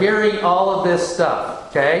 They're hearing all of this stuff,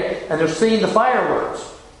 okay, and they're seeing the fireworks,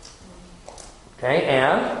 okay,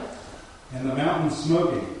 and the mountain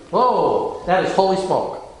smoking. Whoa, that is holy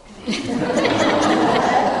smoke.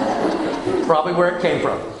 Probably where it came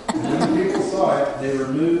from. And when the people saw it, they were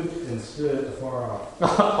moved and stood afar off.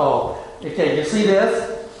 Oh, okay, you see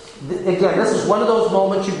this? Again, this is one of those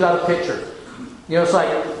moments you've got to picture. You know, it's like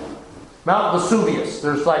Mount Vesuvius.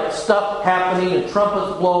 There's like stuff happening and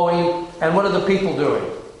trumpets blowing, and what are the people doing?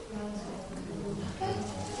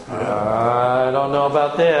 I don't know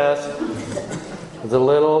about this. It's a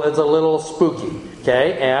little spooky.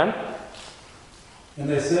 Okay, and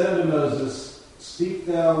they said unto Moses, Speak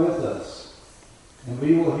thou with us, and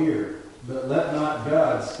we will hear. But let not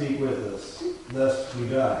God speak with us, lest we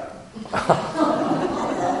die.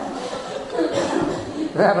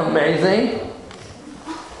 Isn't that amazing?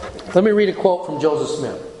 Let me read a quote from Joseph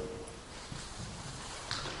Smith.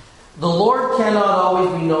 The Lord cannot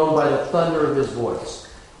always be known by the thunder of His voice,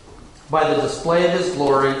 by the display of His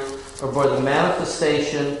glory, or by the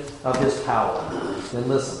manifestation of His power. Then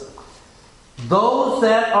listen. Those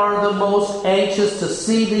that are the most anxious to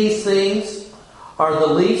see these things are the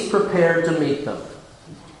least prepared to meet them.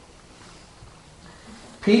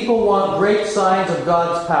 People want great signs of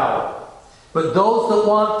God's power, but those that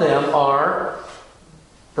want them are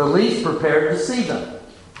the least prepared to see them.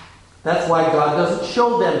 That's why God doesn't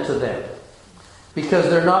show them to them. Because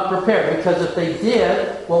they're not prepared. Because if they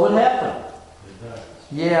did, what would happen?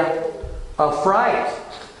 Yeah, a fright.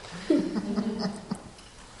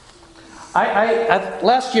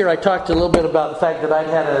 Last year I talked a little bit about the fact that I'd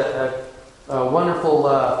had a wonderful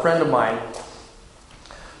friend of mine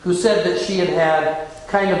who said that she had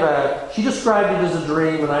she described it as a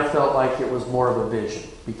dream, and I felt like it was more of a vision.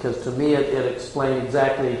 Because to me it explained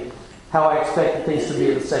exactly how I expected things to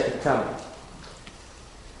be at the second coming.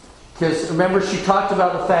 Because remember, she talked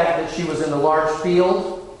about the fact that she was in a large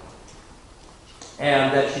field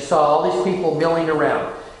and that she saw all these people milling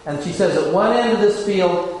around. And she says at one end of this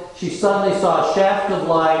field, she suddenly saw a shaft of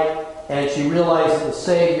light, and she realized that the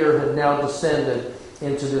Savior had now descended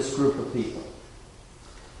into this group of people.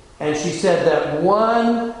 And she said that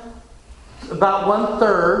about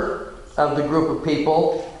 1/3 of the group of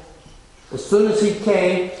people, as soon as he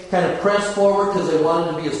came, kind of pressed forward because they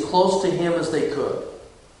wanted to be as close to him as they could.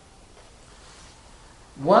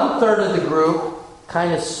 1/3 of the group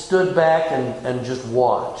kind of stood back and just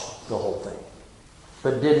watched the whole thing,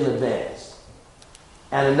 but didn't advance.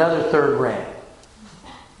 And another third ran.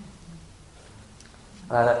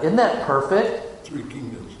 Isn't that perfect? 3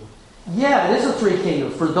 kingdoms. Yeah, it is the three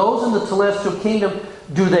kingdoms. For those in the celestial kingdom,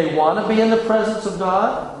 do they want to be in the presence of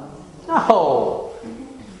God? No.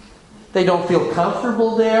 They don't feel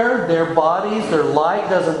comfortable there. Their bodies, their light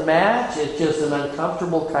doesn't match. It's just an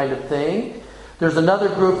uncomfortable kind of thing. There's another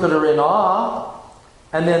group that are in awe.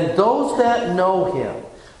 And then those that know Him,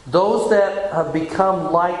 those that have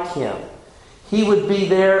become like Him, He would be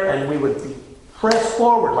there and we would be pressed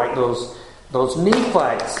forward like those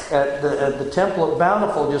Nephites at the Temple of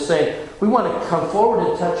Bountiful, just saying, we want to come forward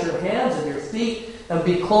and touch your hands and your feet and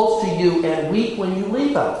be close to you and weep when you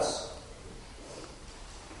leave us.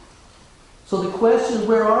 So the question is,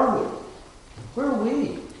 where are we? Where are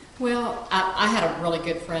we? Well, I had a really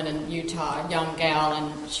good friend in Utah, a young gal,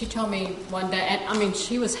 and she told me one day, and I mean,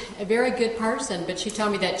 she was a very good person, but she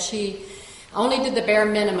told me that she only did the bare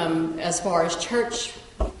minimum as far as church,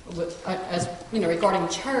 as regarding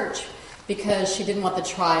church, because she didn't want the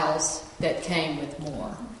trials that came with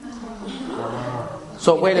more.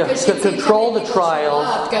 So way to control the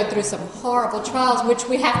trials. Go through some horrible trials, which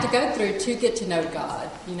we have to go through to get to know God.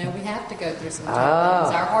 We have to go through some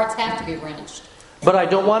trials. Our hearts have to be wrenched. But I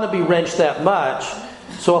don't want to be wrenched that much.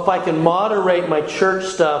 So if I can moderate my church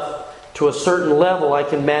stuff to a certain level, I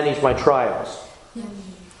can manage my trials.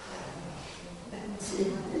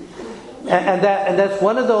 And that's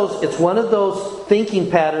one of those. It's one of those thinking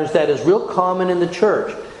patterns that is real common in the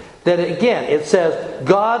church. That again, it says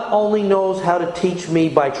God only knows how to teach me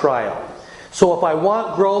by trial. So if I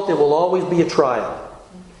want growth, it will always be a trial.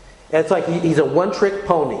 And it's like He's a one-trick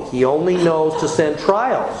pony. He only knows to send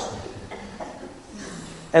trials.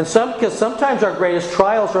 And because sometimes our greatest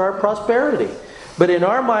trials are our prosperity. But in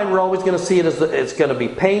our mind, we're always going to see it as it's going to be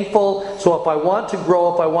painful. So if I want to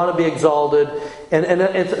grow, if I want to be exalted, and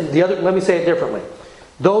it's the other. Let me say it differently.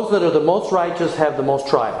 Those that are the most righteous have the most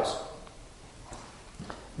trials.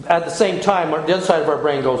 At the same time, the other side of our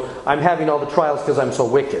brain goes, I'm having all the trials because I'm so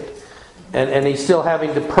wicked. And He's still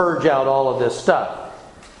having to purge out all of this stuff.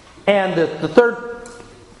 And the third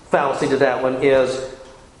fallacy to that one is,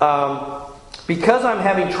 because I'm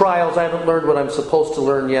having trials, I haven't learned what I'm supposed to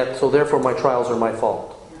learn yet, so therefore my trials are my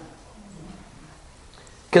fault.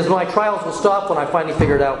 Because my trials will stop when I finally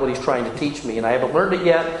figured out what He's trying to teach me, and I haven't learned it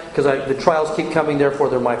yet, because the trials keep coming, therefore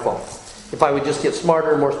they're my fault. If I would just get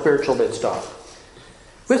smarter and more spiritual, they'd stop.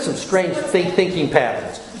 We have some strange thinking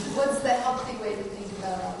patterns. What's the healthy way to think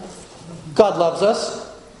about all this? God loves us.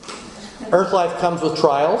 Earth life comes with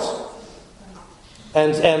trials.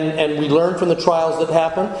 And we learn from the trials that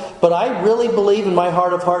happen. But I really believe in my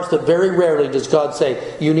heart of hearts that very rarely does God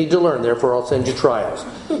say, you need to learn, therefore I'll send you trials.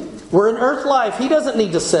 We're in earth life. He doesn't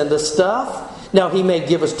need to send us stuff. Now, He may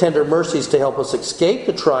give us tender mercies to help us escape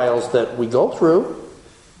the trials that we go through.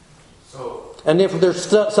 And if there's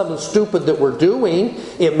something stupid that we're doing,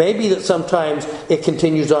 it may be that sometimes it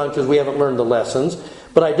continues on because we haven't learned the lessons.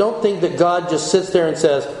 But I don't think that God just sits there and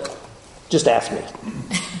says, just ask me.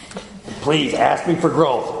 Please, ask me for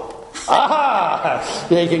growth. Aha!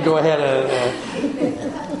 Yeah, you can go ahead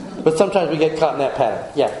and... But sometimes we get caught in that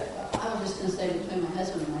pattern. Yeah. I was just going to say, between my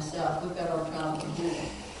husband and myself, we've got our trials and tribulations.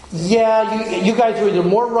 Yeah, you guys are either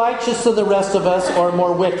more righteous than the rest of us or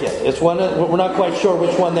more wicked. It's one. We're not quite sure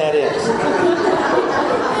which one that is.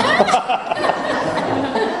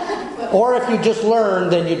 Or if you just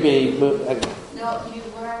learned, then you'd be... No, you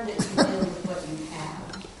learn that you deal with what you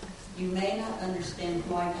have. You may not understand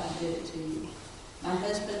why God did it to you. My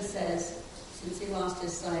husband says, since he lost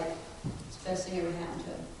his sight, it's the best thing ever happened to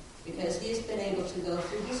him. Because he's been able to go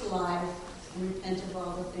through his life and repent of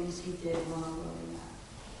all the things he did wrong growing up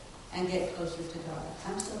and get closer to God.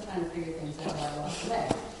 I'm still trying to figure things out while I walk away.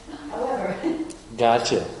 However,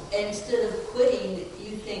 gotcha. Instead of quitting,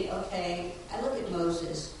 you think, okay, I look at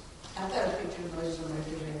Moses. I've got a picture of Moses on my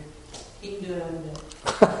refrigerator. He can do it, I can do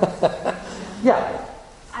it. Yeah.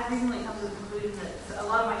 I've recently come to the conclusion that a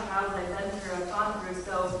lot of my trials I've been through, I've gone through,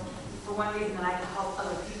 so for one reason that I can help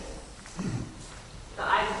other people. So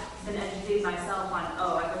I've been educating myself on,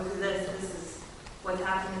 I go through this is what's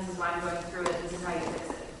happening, this is why I'm going through it, this is how you fix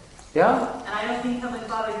it. Yeah? And I don't think Heavenly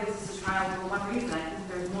Father gives us a trial for one reason. I think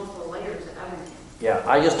there's multiple layers to everything. Yeah,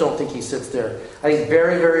 I just don't think He sits there. I think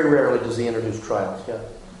very, very rarely does He introduce trials. Yeah.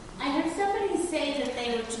 I heard somebody say that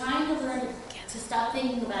they were trying to learn to stop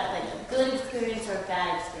thinking about like a good experience or a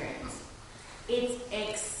bad experience. It's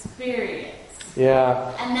experience.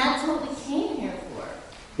 Yeah. And that's what we came here for.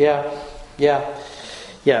 Yeah.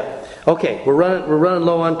 Okay, we're running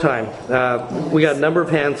low on time. We got a number of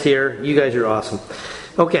hands here. You guys are awesome.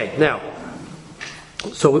 Okay, now,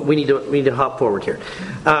 so we need to hop forward here.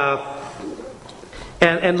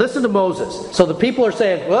 And listen to Moses. So the people are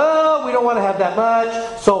saying, well, we don't want to have that much.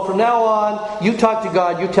 So from now on, you talk to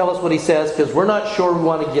God, you tell us what He says, because we're not sure we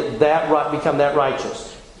want to get that right, become that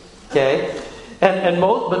righteous. Okay?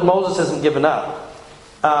 But Moses hasn't given up.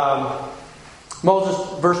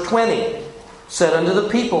 Moses, verse 20, said unto the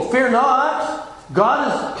people, fear not, God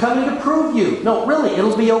is coming to prove you. No, really,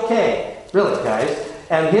 it'll be okay. Really, guys.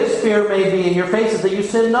 And His fear may be in your faces that you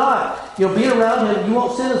sin not. You'll be around Him, you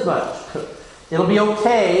won't sin as much. It'll be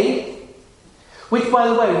okay. Which, by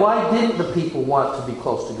the way, why didn't the people want to be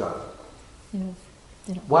close to God?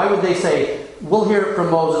 Why would they say, we'll hear it from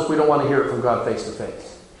Moses, we don't want to hear it from God face to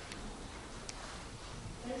face?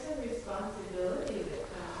 There's a responsibility that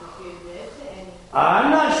comes if you admit to anything. I'm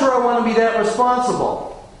not sure I want to be that responsible.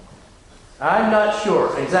 I'm not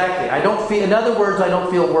sure. Exactly. I don't feel, in other words, I don't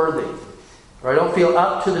feel worthy. Or I don't feel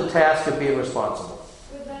up to the task of being responsible.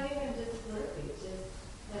 But not even just worthy, just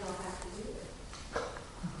they don't have to do it.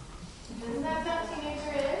 Isn't that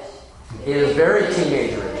teenager-ish? It is very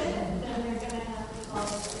teenagerish. Then they're going to have to follow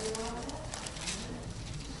through on it.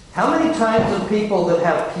 How many times have people that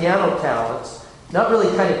have piano talents not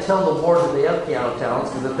really kind of tell the Lord that they have piano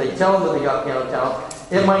talents, because if they tell them that they got piano talent,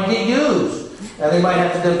 it might get used. And they might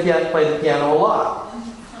have to then play the piano a lot.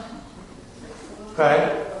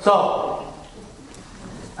 Okay? So,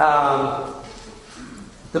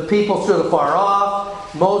 the people stood afar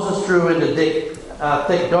off. Moses threw into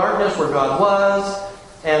thick darkness where God was.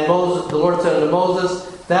 And the Lord said unto Moses,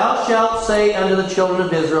 thou shalt say unto the children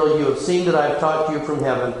of Israel, you have seen that I have taught you from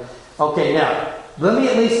heaven. Okay, now, let me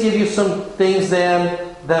at least give you some things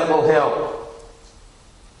then that will help.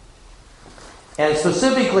 And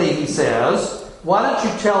specifically, he says, why don't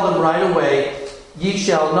you tell them right away, ye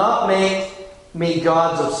shall not make me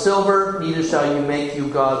gods of silver, neither shall you make you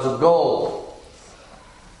gods of gold.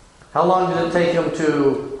 How long did it take him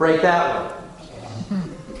to break that one?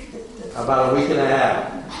 About a week and a half.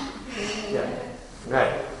 Yeah.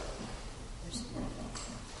 Right.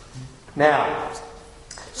 Now,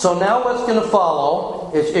 so now what's going to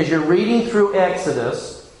follow is as you're reading through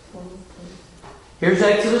Exodus. Here's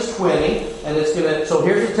Exodus 20, and it's going to. So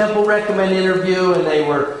here's the temple recommend interview, and they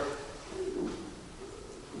were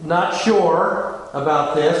not sure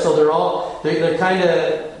about this, so they're kind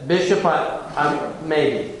of bishop.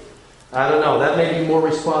 Maybe I don't know. That may be more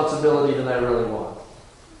responsibility than I really want.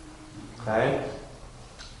 Okay,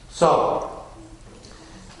 so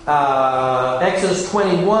Exodus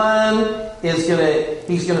 21 is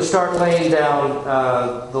he's going to start laying down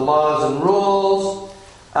the laws and rules.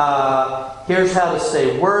 Here's how to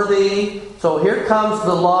stay worthy. So here comes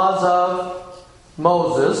the laws of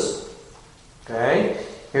Moses. Okay,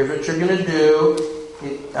 here's what you're going to do.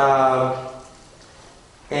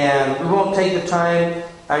 And we won't take the time.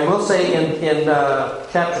 I will say in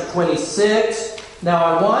chapter 26. Now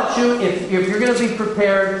I want you, if you're going to be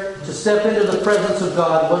prepared to step into the presence of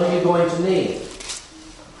God, what are you going to need?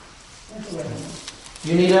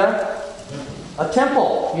 You need a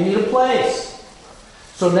temple. You need a place.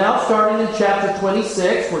 So now, starting in chapter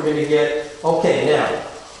 26, we're going to get, okay, now,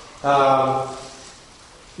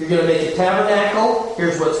 you're going to make a tabernacle.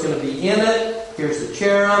 Here's what's going to be in it. Here's the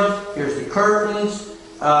cherub. Here's the curtains.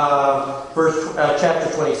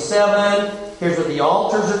 Chapter 27. Here's what the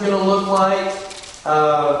altars are going to look like.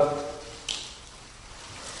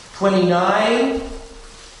 29.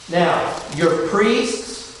 Now, your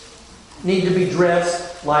priests need to be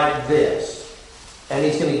dressed like this. And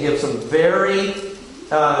he's going to give some very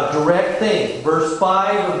direct things. Verse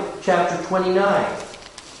 5 of chapter 29.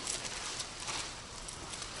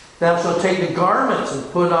 Thou shalt take the garments and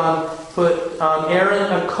put on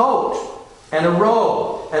Aaron a coat and a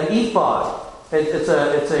robe, an ephod. It's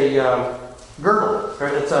a girdle, or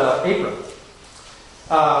it's a apron.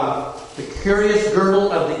 The curious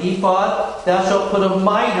girdle of the ephod. Thou shalt put a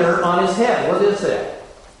mitre on his head. What is that?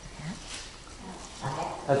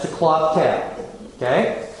 That's a cloth cap.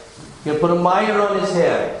 Okay? You're going to put a mitre on his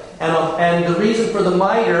head. And the reason for the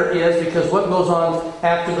mitre is because what goes on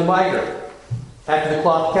after the mitre? After the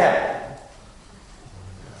cloth cap.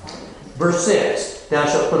 Verse 6. Thou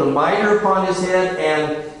shalt put a mitre upon his head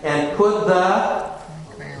and put the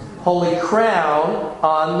holy crown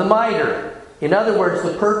on the mitre. In other words,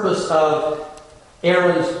 the purpose of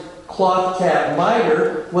Aaron's cloth cap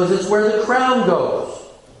mitre was it's where the crown goes.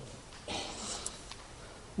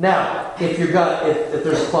 Now, if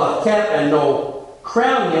there's a cloth cap and no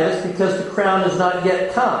crown yet, it's because the crown has not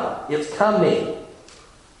yet come. It's coming.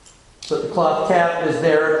 But the cloth cap is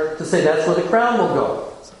there to say that's where the crown will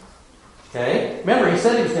go. Okay? Remember, he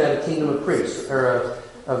said he was going to have a kingdom of priests.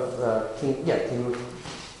 Kingdom of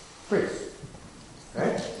priests.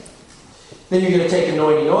 Right? Then you're going to take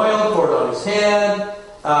anointing oil, pour it on his head,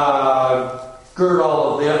 gird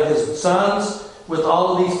all of his sons with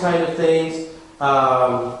all of these kind of things.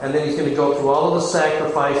 And then he's going to go through all of the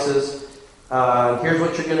sacrifices. Here's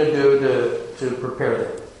what you're going to do to prepare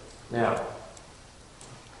them. Now,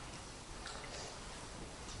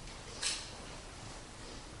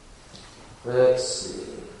 let's see.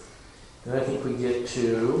 And I think we get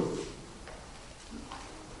to...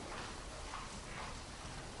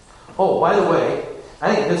 Oh, by the way,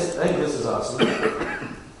 I think this is awesome.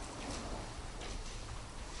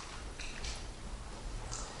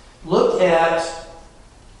 Look at,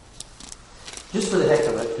 just for the heck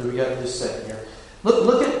of it, because we got this set here.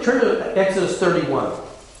 Turn to Exodus 31.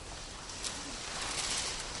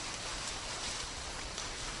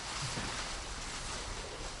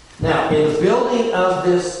 Now, in the building of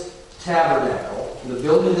this tabernacle, in the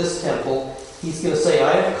building of this temple, he's going to say,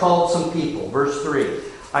 I have called some people. Verse 3.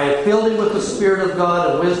 I have filled him with the Spirit of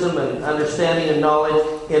God and wisdom and understanding and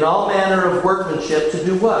knowledge in all manner of workmanship to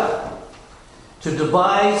do what? To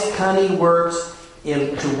devise cunning works,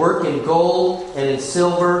 to work in gold and in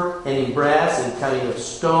silver and in brass and cutting of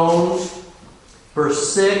stones.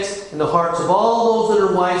 Verse 6, in the hearts of all those that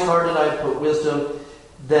are wise-hearted I have put wisdom,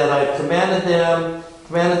 that I have commanded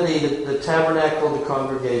the tabernacle of the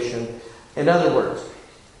congregation. In other words,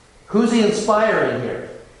 who's he inspiring here?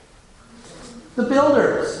 The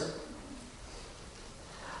builders.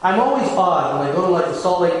 I'm always awed when I go to like the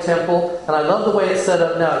Salt Lake Temple, and I love the way it's set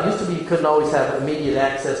up now. It used to be you couldn't always have immediate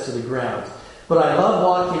access to the grounds. But I love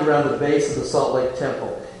walking around the base of the Salt Lake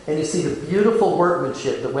Temple, and you see the beautiful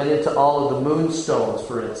workmanship that went into all of the moonstones,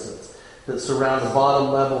 for instance, that surround the bottom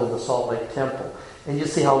level of the Salt Lake Temple. And you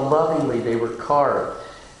see how lovingly they were carved.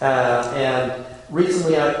 And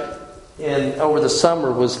recently, over the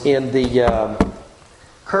summer, was in the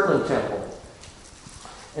Kirtland Temple.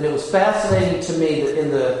 And it was fascinating to me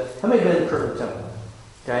that how many have been in Kirtland Temple?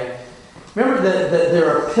 Okay, remember that there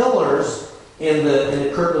are pillars in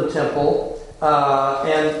the Kirtland Temple,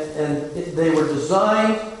 and they were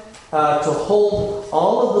designed to hold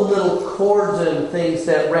all of the little cords and things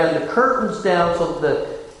that ran the curtains down, so that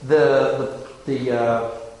the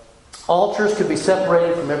altars could be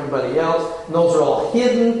separated from everybody else. And those are all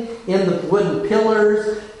hidden in the wooden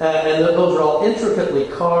pillars, and those are all intricately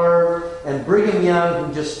carved. And Brigham Young,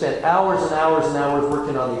 who just spent hours and hours and hours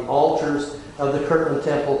working on the altars of the Kirtland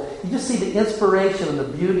Temple, you just see the inspiration and the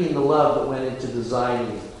beauty and the love that went into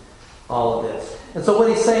designing all of this. And so what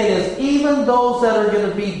he's saying is, even those that are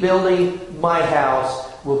going to be building my house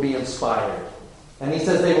will be inspired. And he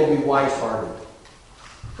says they will be wise-hearted.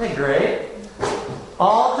 Isn't that great?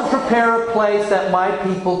 All to prepare a place that my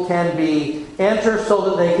people can enter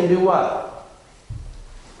so that they can do what?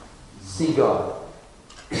 See God.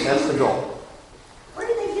 That's the goal. Where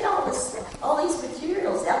do they get all these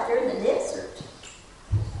materials out there in the desert?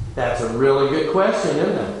 That's a really good question,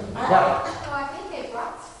 isn't it? Yeah. So I think they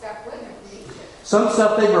brought stuff with them from Egypt. Some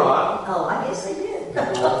stuff they brought. Oh, I guess they did.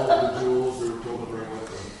 The jewels they were told to bring with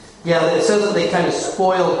them. Yeah, it says that they kind of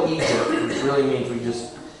spoiled Egypt, which really means we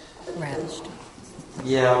just... Ravished.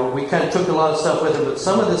 Yeah, we kind of took a lot of stuff with them, but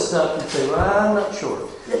some of this stuff, you say, well, I'm not sure.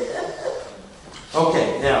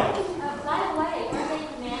 Okay, now... By the way, weren't they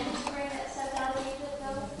commanded to bring that stuff out of Egypt,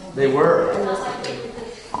 though? They were. Not like they did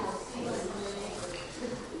this.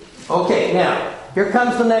 Okay, now, here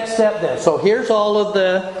comes the next step then. So here's all of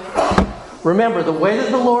the... Remember, the way that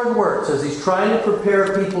the Lord works is He's trying to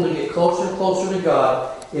prepare people to get closer and closer to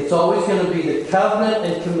God. It's always going to be the covenant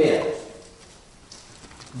and commit.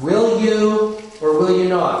 Will you or will you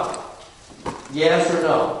not? Yes or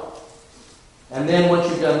no? And then once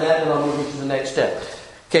you've done that, then I'll move you to the next step.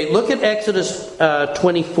 Okay, look at Exodus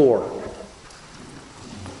 24.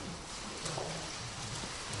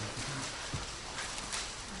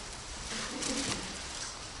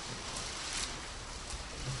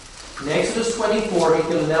 In Exodus 24, He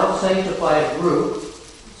can now sanctify a group,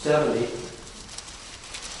 70.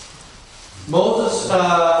 Moses,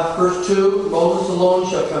 verse 2, Moses alone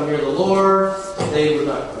shall come near the Lord. They would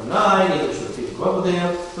not come nigh, neither shall the people go up with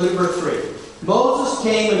him. Look at verse 3. Moses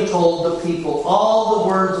came and told the people all the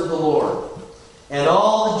words of the Lord and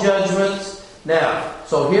all the judgments. Now,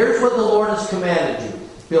 so here's what the Lord has commanded you.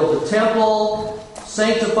 Build a temple,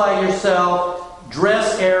 sanctify yourself,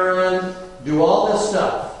 dress Aaron, do all this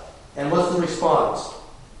stuff. And what's the response?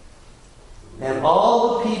 And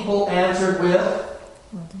all the people answered with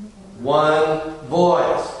one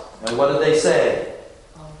voice. And what did they say?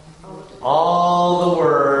 All the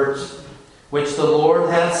words which the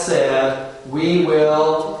Lord hath said, we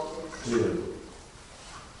will do.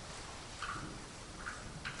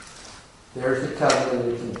 There's the covenant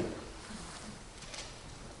and the commitment.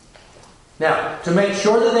 Now, to make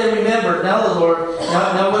sure that they remembered, now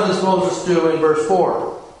what does Moses do in verse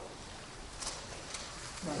 4?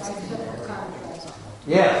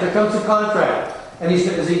 Yeah, there comes the contract. And where's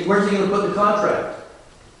he going to put the contract?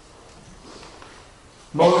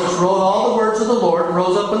 Moses wrote all the words of the Lord,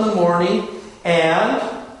 rose up in the morning, and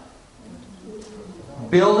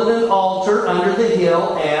builded an altar under the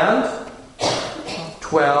hill and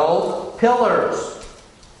 12 pillars,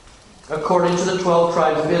 according to the 12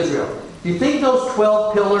 tribes of Israel. Do you think those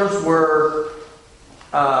 12 pillars were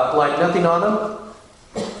like nothing on them?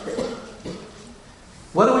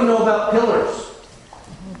 What do we know about pillars?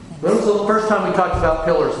 When was the first time we talked about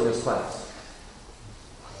pillars in this class?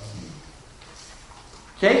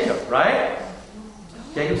 Jacob, right?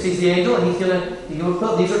 Jacob sees the angel and he's going to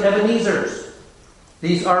put. These are Ebenezer's.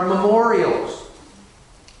 These are memorials.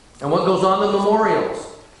 And what goes on the memorials?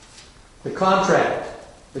 The contract,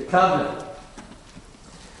 the covenant.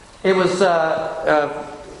 It was a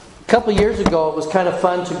couple years ago. It was kind of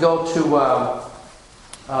fun to go to.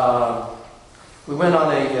 We went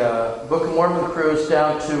on a Book of Mormon cruise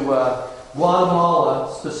down to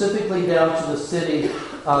Guatemala, specifically down to the city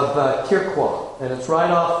of Quirquá. And it's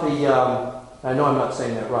right off the... I know I'm not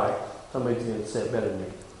saying that right. Somebody's going to say it better than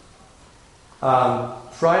me.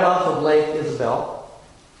 It's right off of Lake Isabel.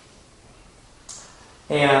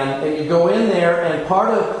 And you go in there, and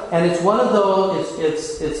it's one of those...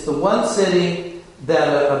 It's the one city that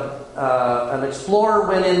an explorer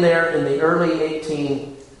went in there in the early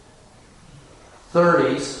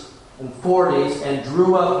 1830s and 40s and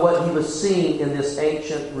drew up what he was seeing in this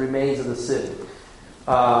ancient remains of the city.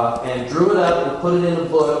 And drew it up and put it in a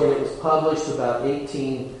book, and it was published about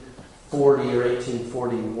 1840 or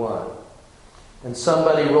 1841. And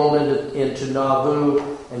somebody rolled into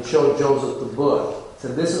Nauvoo and showed Joseph the book.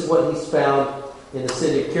 Said, this is what he's found in the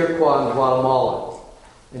city of Quirquá in Guatemala.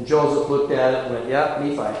 And Joseph looked at it and went, yeah,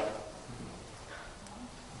 Nephite.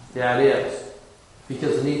 Yeah, it is.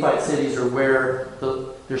 Because the Nephite cities are where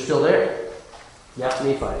they're still there. Yeah,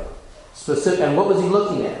 Nephite. And what was he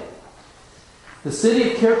looking at? The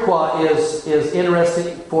city of Quirquá is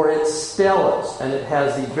interesting for its stelas, and it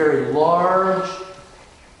has these very large,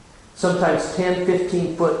 sometimes 10,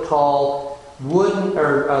 15 foot tall wooden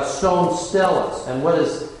or stone stelas. And what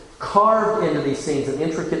is carved into these scenes in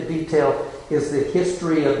intricate detail is the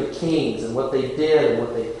history of the kings and what they did and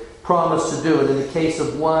what they promised to do. And in the case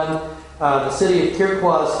of one, the city of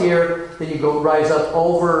Quirquá is here. Then you rise up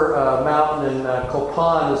over a mountain, and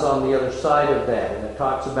Copan is on the other side of that. And it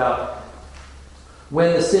talks about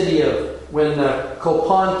when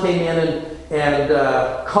Copan came in and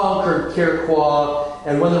conquered Quirquá.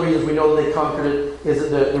 And one of the reasons we know that they conquered it is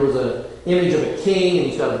that there was an image of a king, and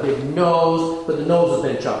he's got a big nose, but the nose has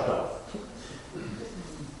been chopped off.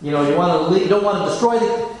 You don't want to destroy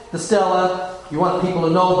the stela. You want people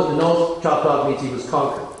to know, but the nose chopped off means he was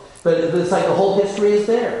conquered. But it's like the whole history is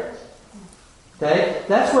there. Okay?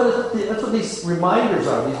 That's what these reminders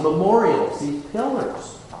are, these memorials, these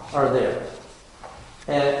pillars are there.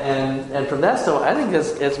 And from that standpoint, I think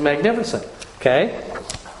it's magnificent. Okay?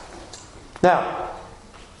 Now,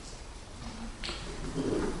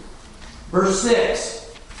 verse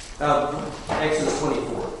 6 of Exodus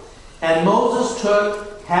 24. And Moses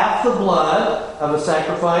took half the blood of a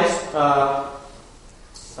sacrificed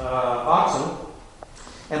oxen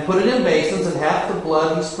and put it in basins, and half the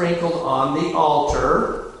blood he sprinkled on the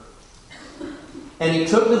altar. And he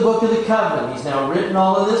took the book of the covenant. He's now written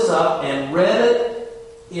all of this up and read it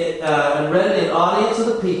in audience of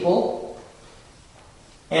the people.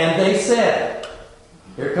 And they said,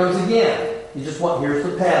 here comes again. Here's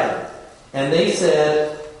the pattern. And they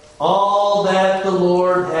said, all that the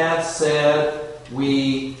Lord hath said,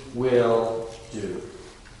 we will do.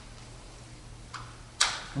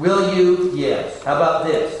 Will you? Yes. How about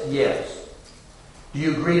this? Yes. Do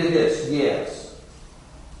you agree to this? Yes.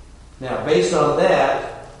 Now, based on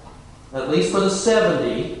that, at least for the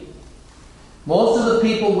 70, most of the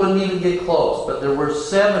people wouldn't even get close, but there were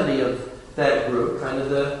 70 of that group, kind of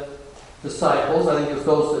the disciples. I think it's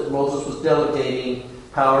those that Moses was delegating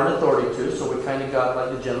power and authority to, so we kind of got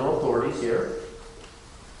like the general authorities here.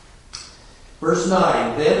 Verse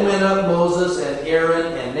 9, then went up Moses and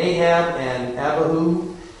Aaron and Nadab and Abihu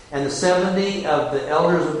and the 70 of the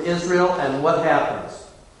elders of Israel, and what happens?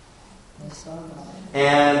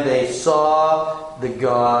 And they saw the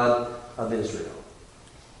God of Israel.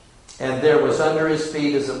 And there was under his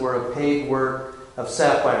feet, as it were, a paved work of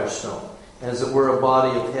sapphire stone, and as it were, a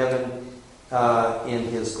body of heaven in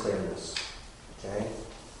his clearness. Okay?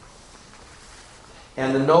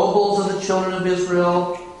 And the nobles of the children of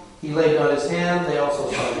Israel, he laid on his hand. They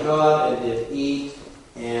also saw God and did eat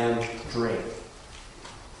and drink.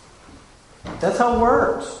 That's how it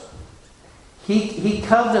works. He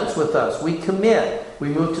covenants with us. We commit. We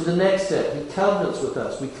move to the next step. He covenants with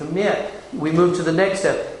us. We commit. We move to the next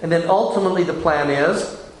step. And then ultimately the plan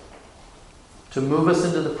is to move us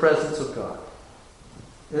into the presence of God.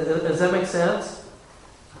 Does that make sense?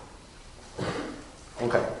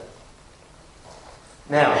 Okay.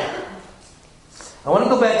 Now, I want to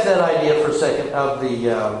go back to that idea for a second of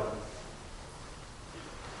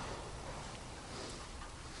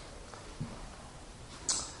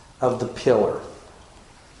the pillar.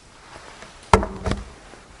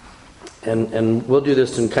 And we'll do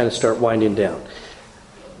this and kind of start winding down.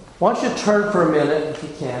 Why don't you turn for a minute, if you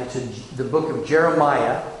can, to the book of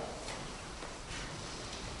Jeremiah.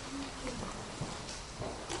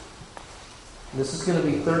 This is going to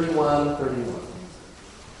be 31.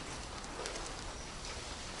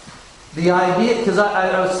 The idea, because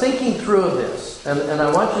I was thinking through of this, and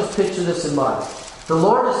I want you to picture this in mind. The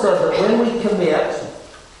Lord has said that when we commit,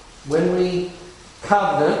 when we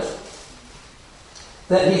covenant,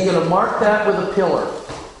 that He's going to mark that with a pillar.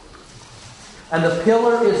 And the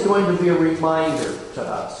pillar is going to be a reminder to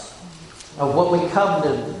us of what we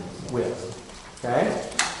covenanted with. Okay?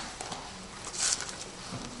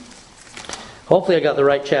 Hopefully I got the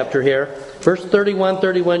right chapter here. Verse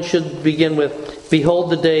 31 should begin with, "Behold,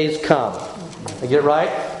 the days come." I get it right?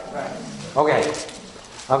 Right.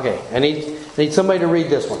 Okay. I need somebody to read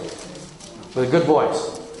this one with a good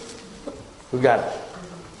voice. Who got it?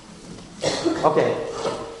 Okay.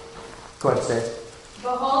 Go ahead, Steve.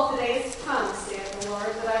 Behold, the days come, saith the Lord,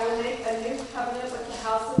 that I will make a new covenant with the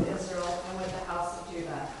house of Israel and with the house of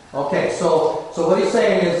Judah. Okay, so what he's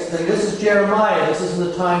saying is that this is Jeremiah. This is in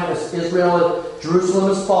the time as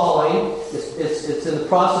Jerusalem is falling. It's in the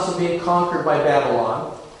process of being conquered by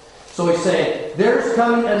Babylon. So he's saying, there's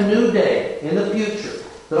coming a new day in the future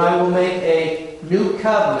that I will make a new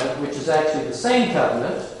covenant, which is actually the same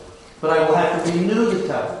covenant, but I will have to renew the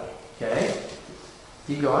covenant. Okay?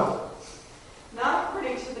 Keep going. Not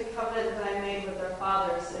according to the covenant that I made with their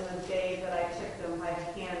fathers in the day that I took them by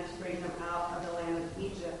the hand to bring them out of the land of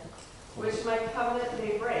Egypt, which my covenant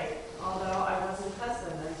they break, although I was in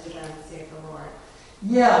custom unto them, saith the Lord.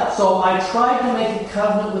 Yeah, so I tried to make a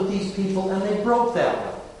covenant with these people and they broke that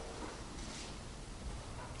one.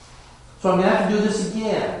 So I'm going to have to do this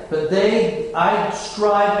again. But I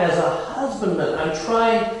strive as a husbandman. I'm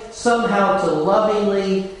trying somehow to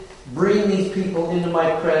lovingly bring these people into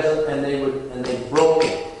my presence, and they broke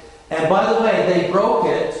it. And by the way, they broke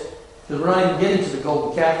it, because we're not even getting to the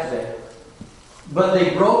golden calf today, but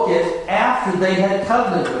they broke it after they had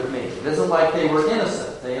covenanted with me. It isn't like they were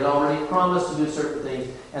innocent. They had already promised to do certain things,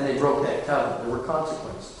 and they broke that covenant. There were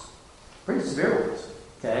consequences. Pretty severe ones.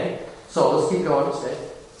 Okay? So let's keep going. Stay.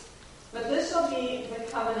 But this shall be the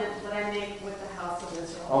covenant that I make with the house of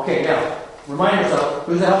Israel. Okay, now, remind yourself,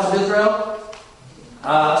 who's the house of Israel?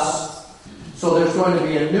 Us. So there's going to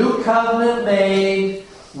be a new covenant made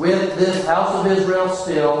with this house of Israel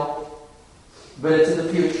still, but it's in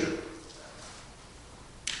the future.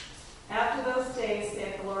 After those days,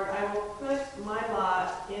 saith the Lord, I will put my law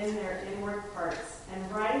in their inward parts,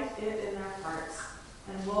 and write it in their hearts,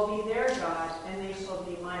 and will be their God, and they shall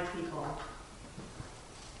be my people.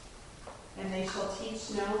 And they shall teach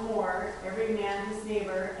no more every man his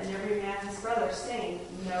neighbor, and every man his brother, saying,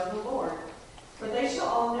 Know the Lord. For they shall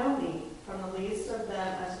all know me, from the least of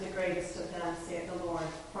them unto the greatest of them, saith the Lord.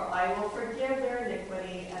 For I will forgive their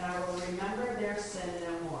iniquity, and I will remember their sin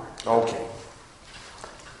no more. Okay.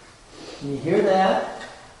 Can you hear that?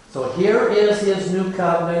 So here is His new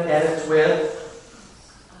covenant, and it's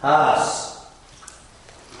with us.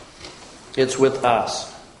 It's with us.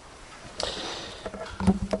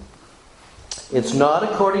 It's not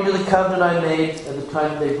according to the covenant I made at the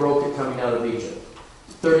time they broke it coming out of Egypt.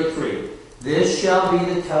 33. This shall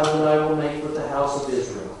be the covenant I will make with the house of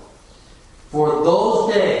Israel. For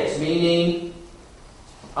those days, meaning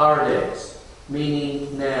our days,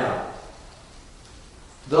 meaning now.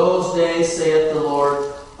 Those days, saith the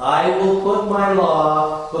Lord, I will put my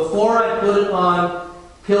law, before I put it on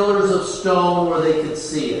pillars of stone where they could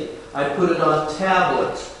see it. I put it on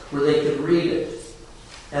tablets where they could read it.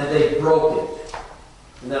 And they broke it.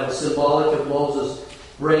 And that was symbolic of Moses.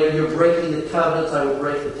 You're breaking the covenants, I will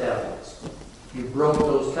break the tablets. You broke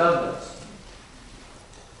those covenants.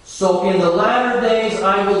 So in the latter days,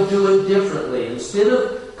 I will do it differently. Instead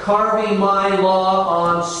of carving my law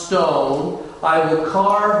on stone, I will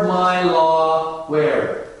carve my law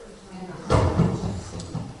where?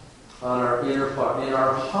 On our inner part, in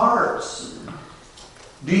our hearts.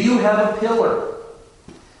 Do you have a pillar?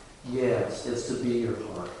 Yes, it's to be your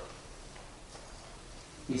heart.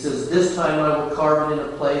 He says, this time I will carve it in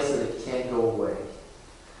a place that it can't go away,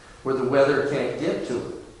 where the weather can't get to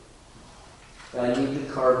it. I need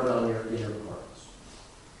to carve it on your inner parts.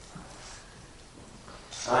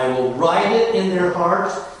 I will write it in their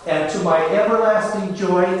hearts, and to my everlasting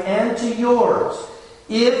joy and to yours.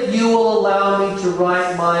 If you will allow me to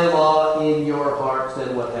write my law in your hearts,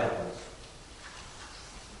 then what happens?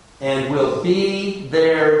 And will be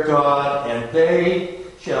their God, and they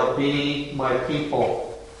shall be my people.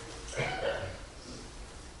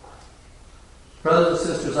 Brothers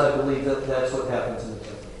and sisters, I believe that that's what happens in the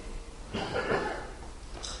temple.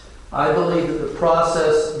 I believe that the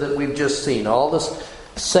process that we've just seen, all this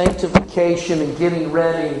sanctification and getting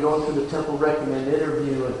ready and going through the temple recommend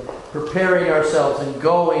interview and preparing ourselves and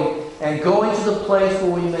going to the place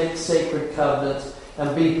where we make sacred covenants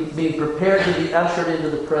and being prepared to be ushered into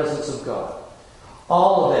the presence of God.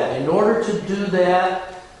 All of that. In order to do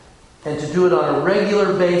that and to do it on a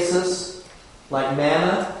regular basis, like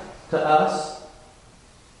manna to us,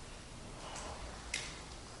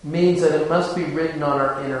 means that it must be written on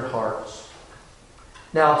our inner hearts.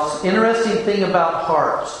 Now, interesting thing about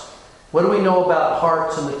hearts. What do we know about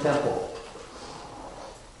hearts in the temple?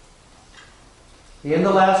 In the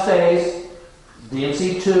last days,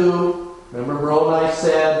 D&C 2, remember Moroni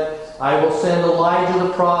said, I will send Elijah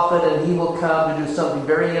the prophet and he will come to do something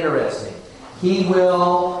very interesting. He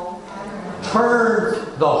will turn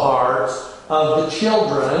the hearts of the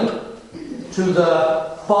children to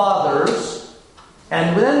the fathers.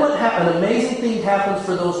 And then what happens? An amazing thing happens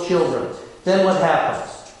for those children. Then what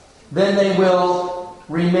happens? Then they will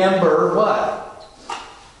remember what?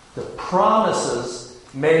 The promises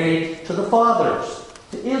made to the fathers,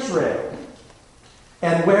 to Israel.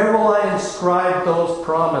 And where will I inscribe those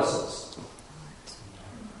promises?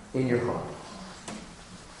 In your heart.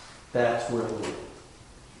 That's where it will be.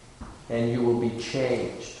 And you will be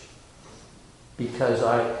changed. Because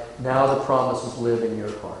now the promises live in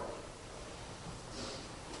your heart.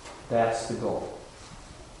 That's the goal.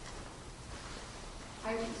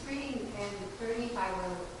 I was reading in 35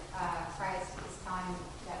 where Christ is telling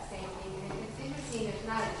that same thing, and it's interesting, there's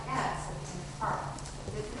not an S, it's in the heart.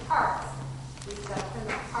 It's the heart. We stuff from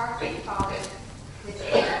the heart of the Father, the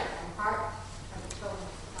children, and heart of the children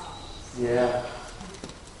of God. Yeah.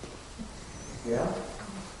 Yeah?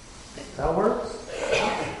 That works?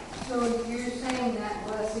 So you're saying that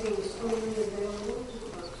blessing is only available to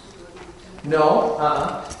us? No,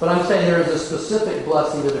 but I'm saying there is a specific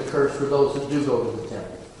blessing that occurs for those that do go to the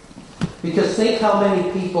temple. Because think how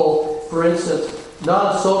many people, for instance,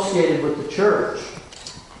 not associated with the church,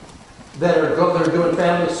 that are doing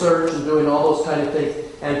family search and doing all those kind of things,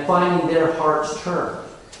 and finding their hearts turned.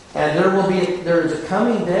 And there is a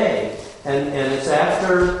coming day, and it's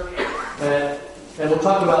after, and we'll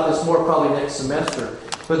talk about this more probably next semester,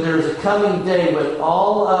 but there is a coming day when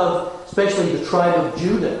all of, especially the tribe of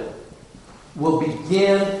Judah, will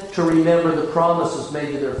begin to remember the promises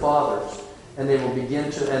made to their fathers. And they will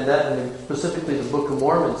begin to, and specifically the Book of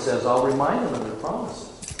Mormon says, I'll remind them of their promises.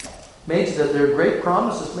 That there are great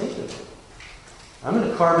promises made to them. I'm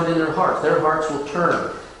going to carve it in their hearts. Their hearts will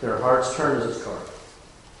turn. Their hearts turn as it's carved.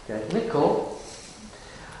 Okay, isn't it cool?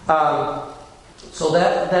 So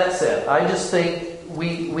that said, I just think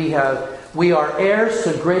we are heirs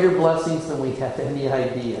to greater blessings than we have any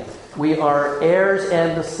idea. We are heirs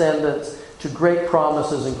and descendants to great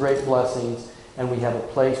promises and great blessings, and we have a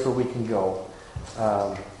place where we can go.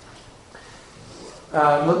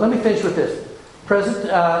 Let me finish with this. President,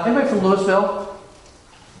 anybody from Louisville?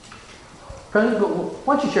 President,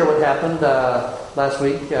 why don't you share what happened last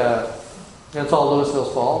week? And it's all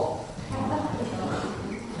Louisville's fault.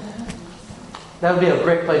 That would be a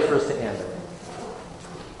great place for us to end it.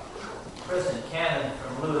 President Cannon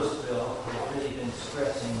from Louisville has really been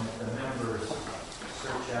stressing that the members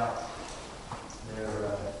search out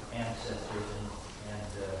their ancestors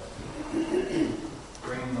and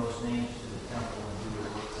bring those names to the temple and do the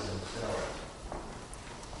work for themselves.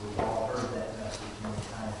 We've all heard that message many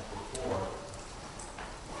times before.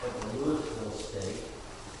 But the Louisville state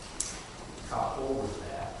caught hold of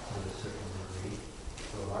that to a certain degree,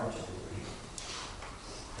 to a large degree.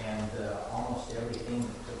 And almost everything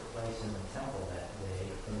that took place in the temple that day,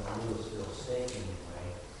 from the Louisville stake anyway,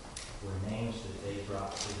 were names that they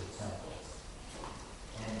brought to the temple.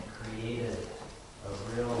 And it created a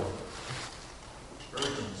real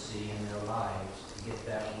urgency in their lives to get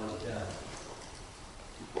that work done.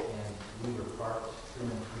 And we were parked 2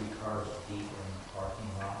 and 3 cars deep in the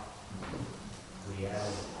parking lot. We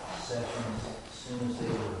added sessions as soon as they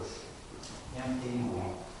were empty. We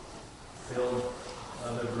filled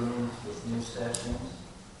other rooms with new sessions.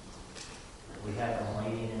 We had them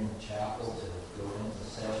waiting in the chapel to go into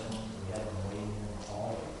sessions. We had them waiting in the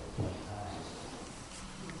hallway at times.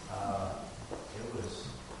 It was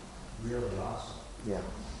really awesome. Yeah.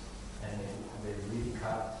 And they really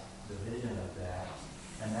caught the vision of that.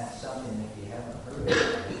 And that's something that you haven't heard of.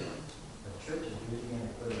 The church is really going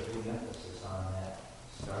to put a big emphasis on that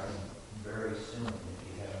starting very soon if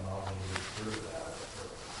you haven't already heard about it. But,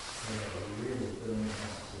 we're really putting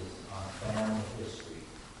emphasis on family history,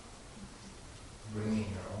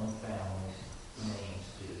 bringing your own family's names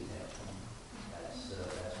to the temple. That's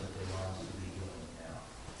what they want us to be doing now.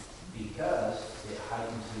 Because it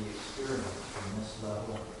heightens the experience from this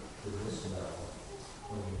level to this level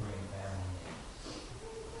when you bring family names.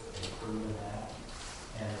 They've proven that.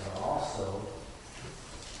 And they're also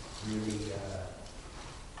really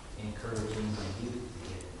encouraging the youth to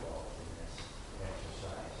get involved in this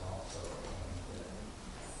exercise also. And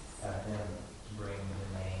have them bring the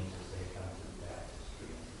names as they come to the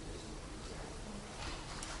baptistry and participate.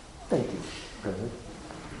 Thank you, President.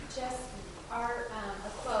 Just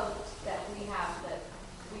a quote that we have that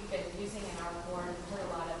we've been using in our board and heard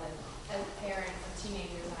a lot of it as parents and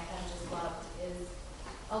teenagers, and I kind of just loved, is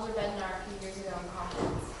Elder Bednar a few years ago in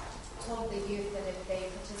conference told the youth that if they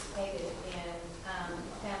participated in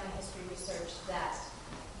family history research, that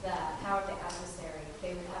the power of the adversary,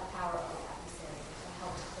 they would have power over the adversary to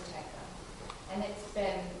help protect them. And it's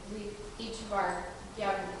been, each of our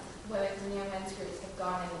young women's and young men's groups have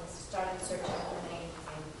gone in and started searching for names,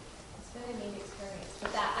 and it's been a neat experience.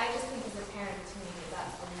 But that, I just think as a parent and teenager,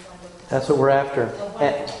 that's what we want to do. That's what we're after.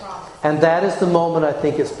 And that is the moment I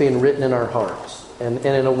think it's being written in our hearts. And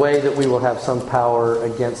in a way that we will have some power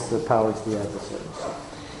against the powers of the adversary.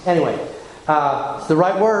 Anyway, it's the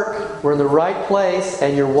right work. We're in the right place,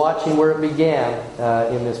 and you're watching where it began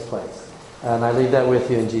in this place. And I leave that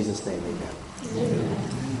with you in Jesus' name.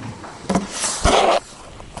 Amen.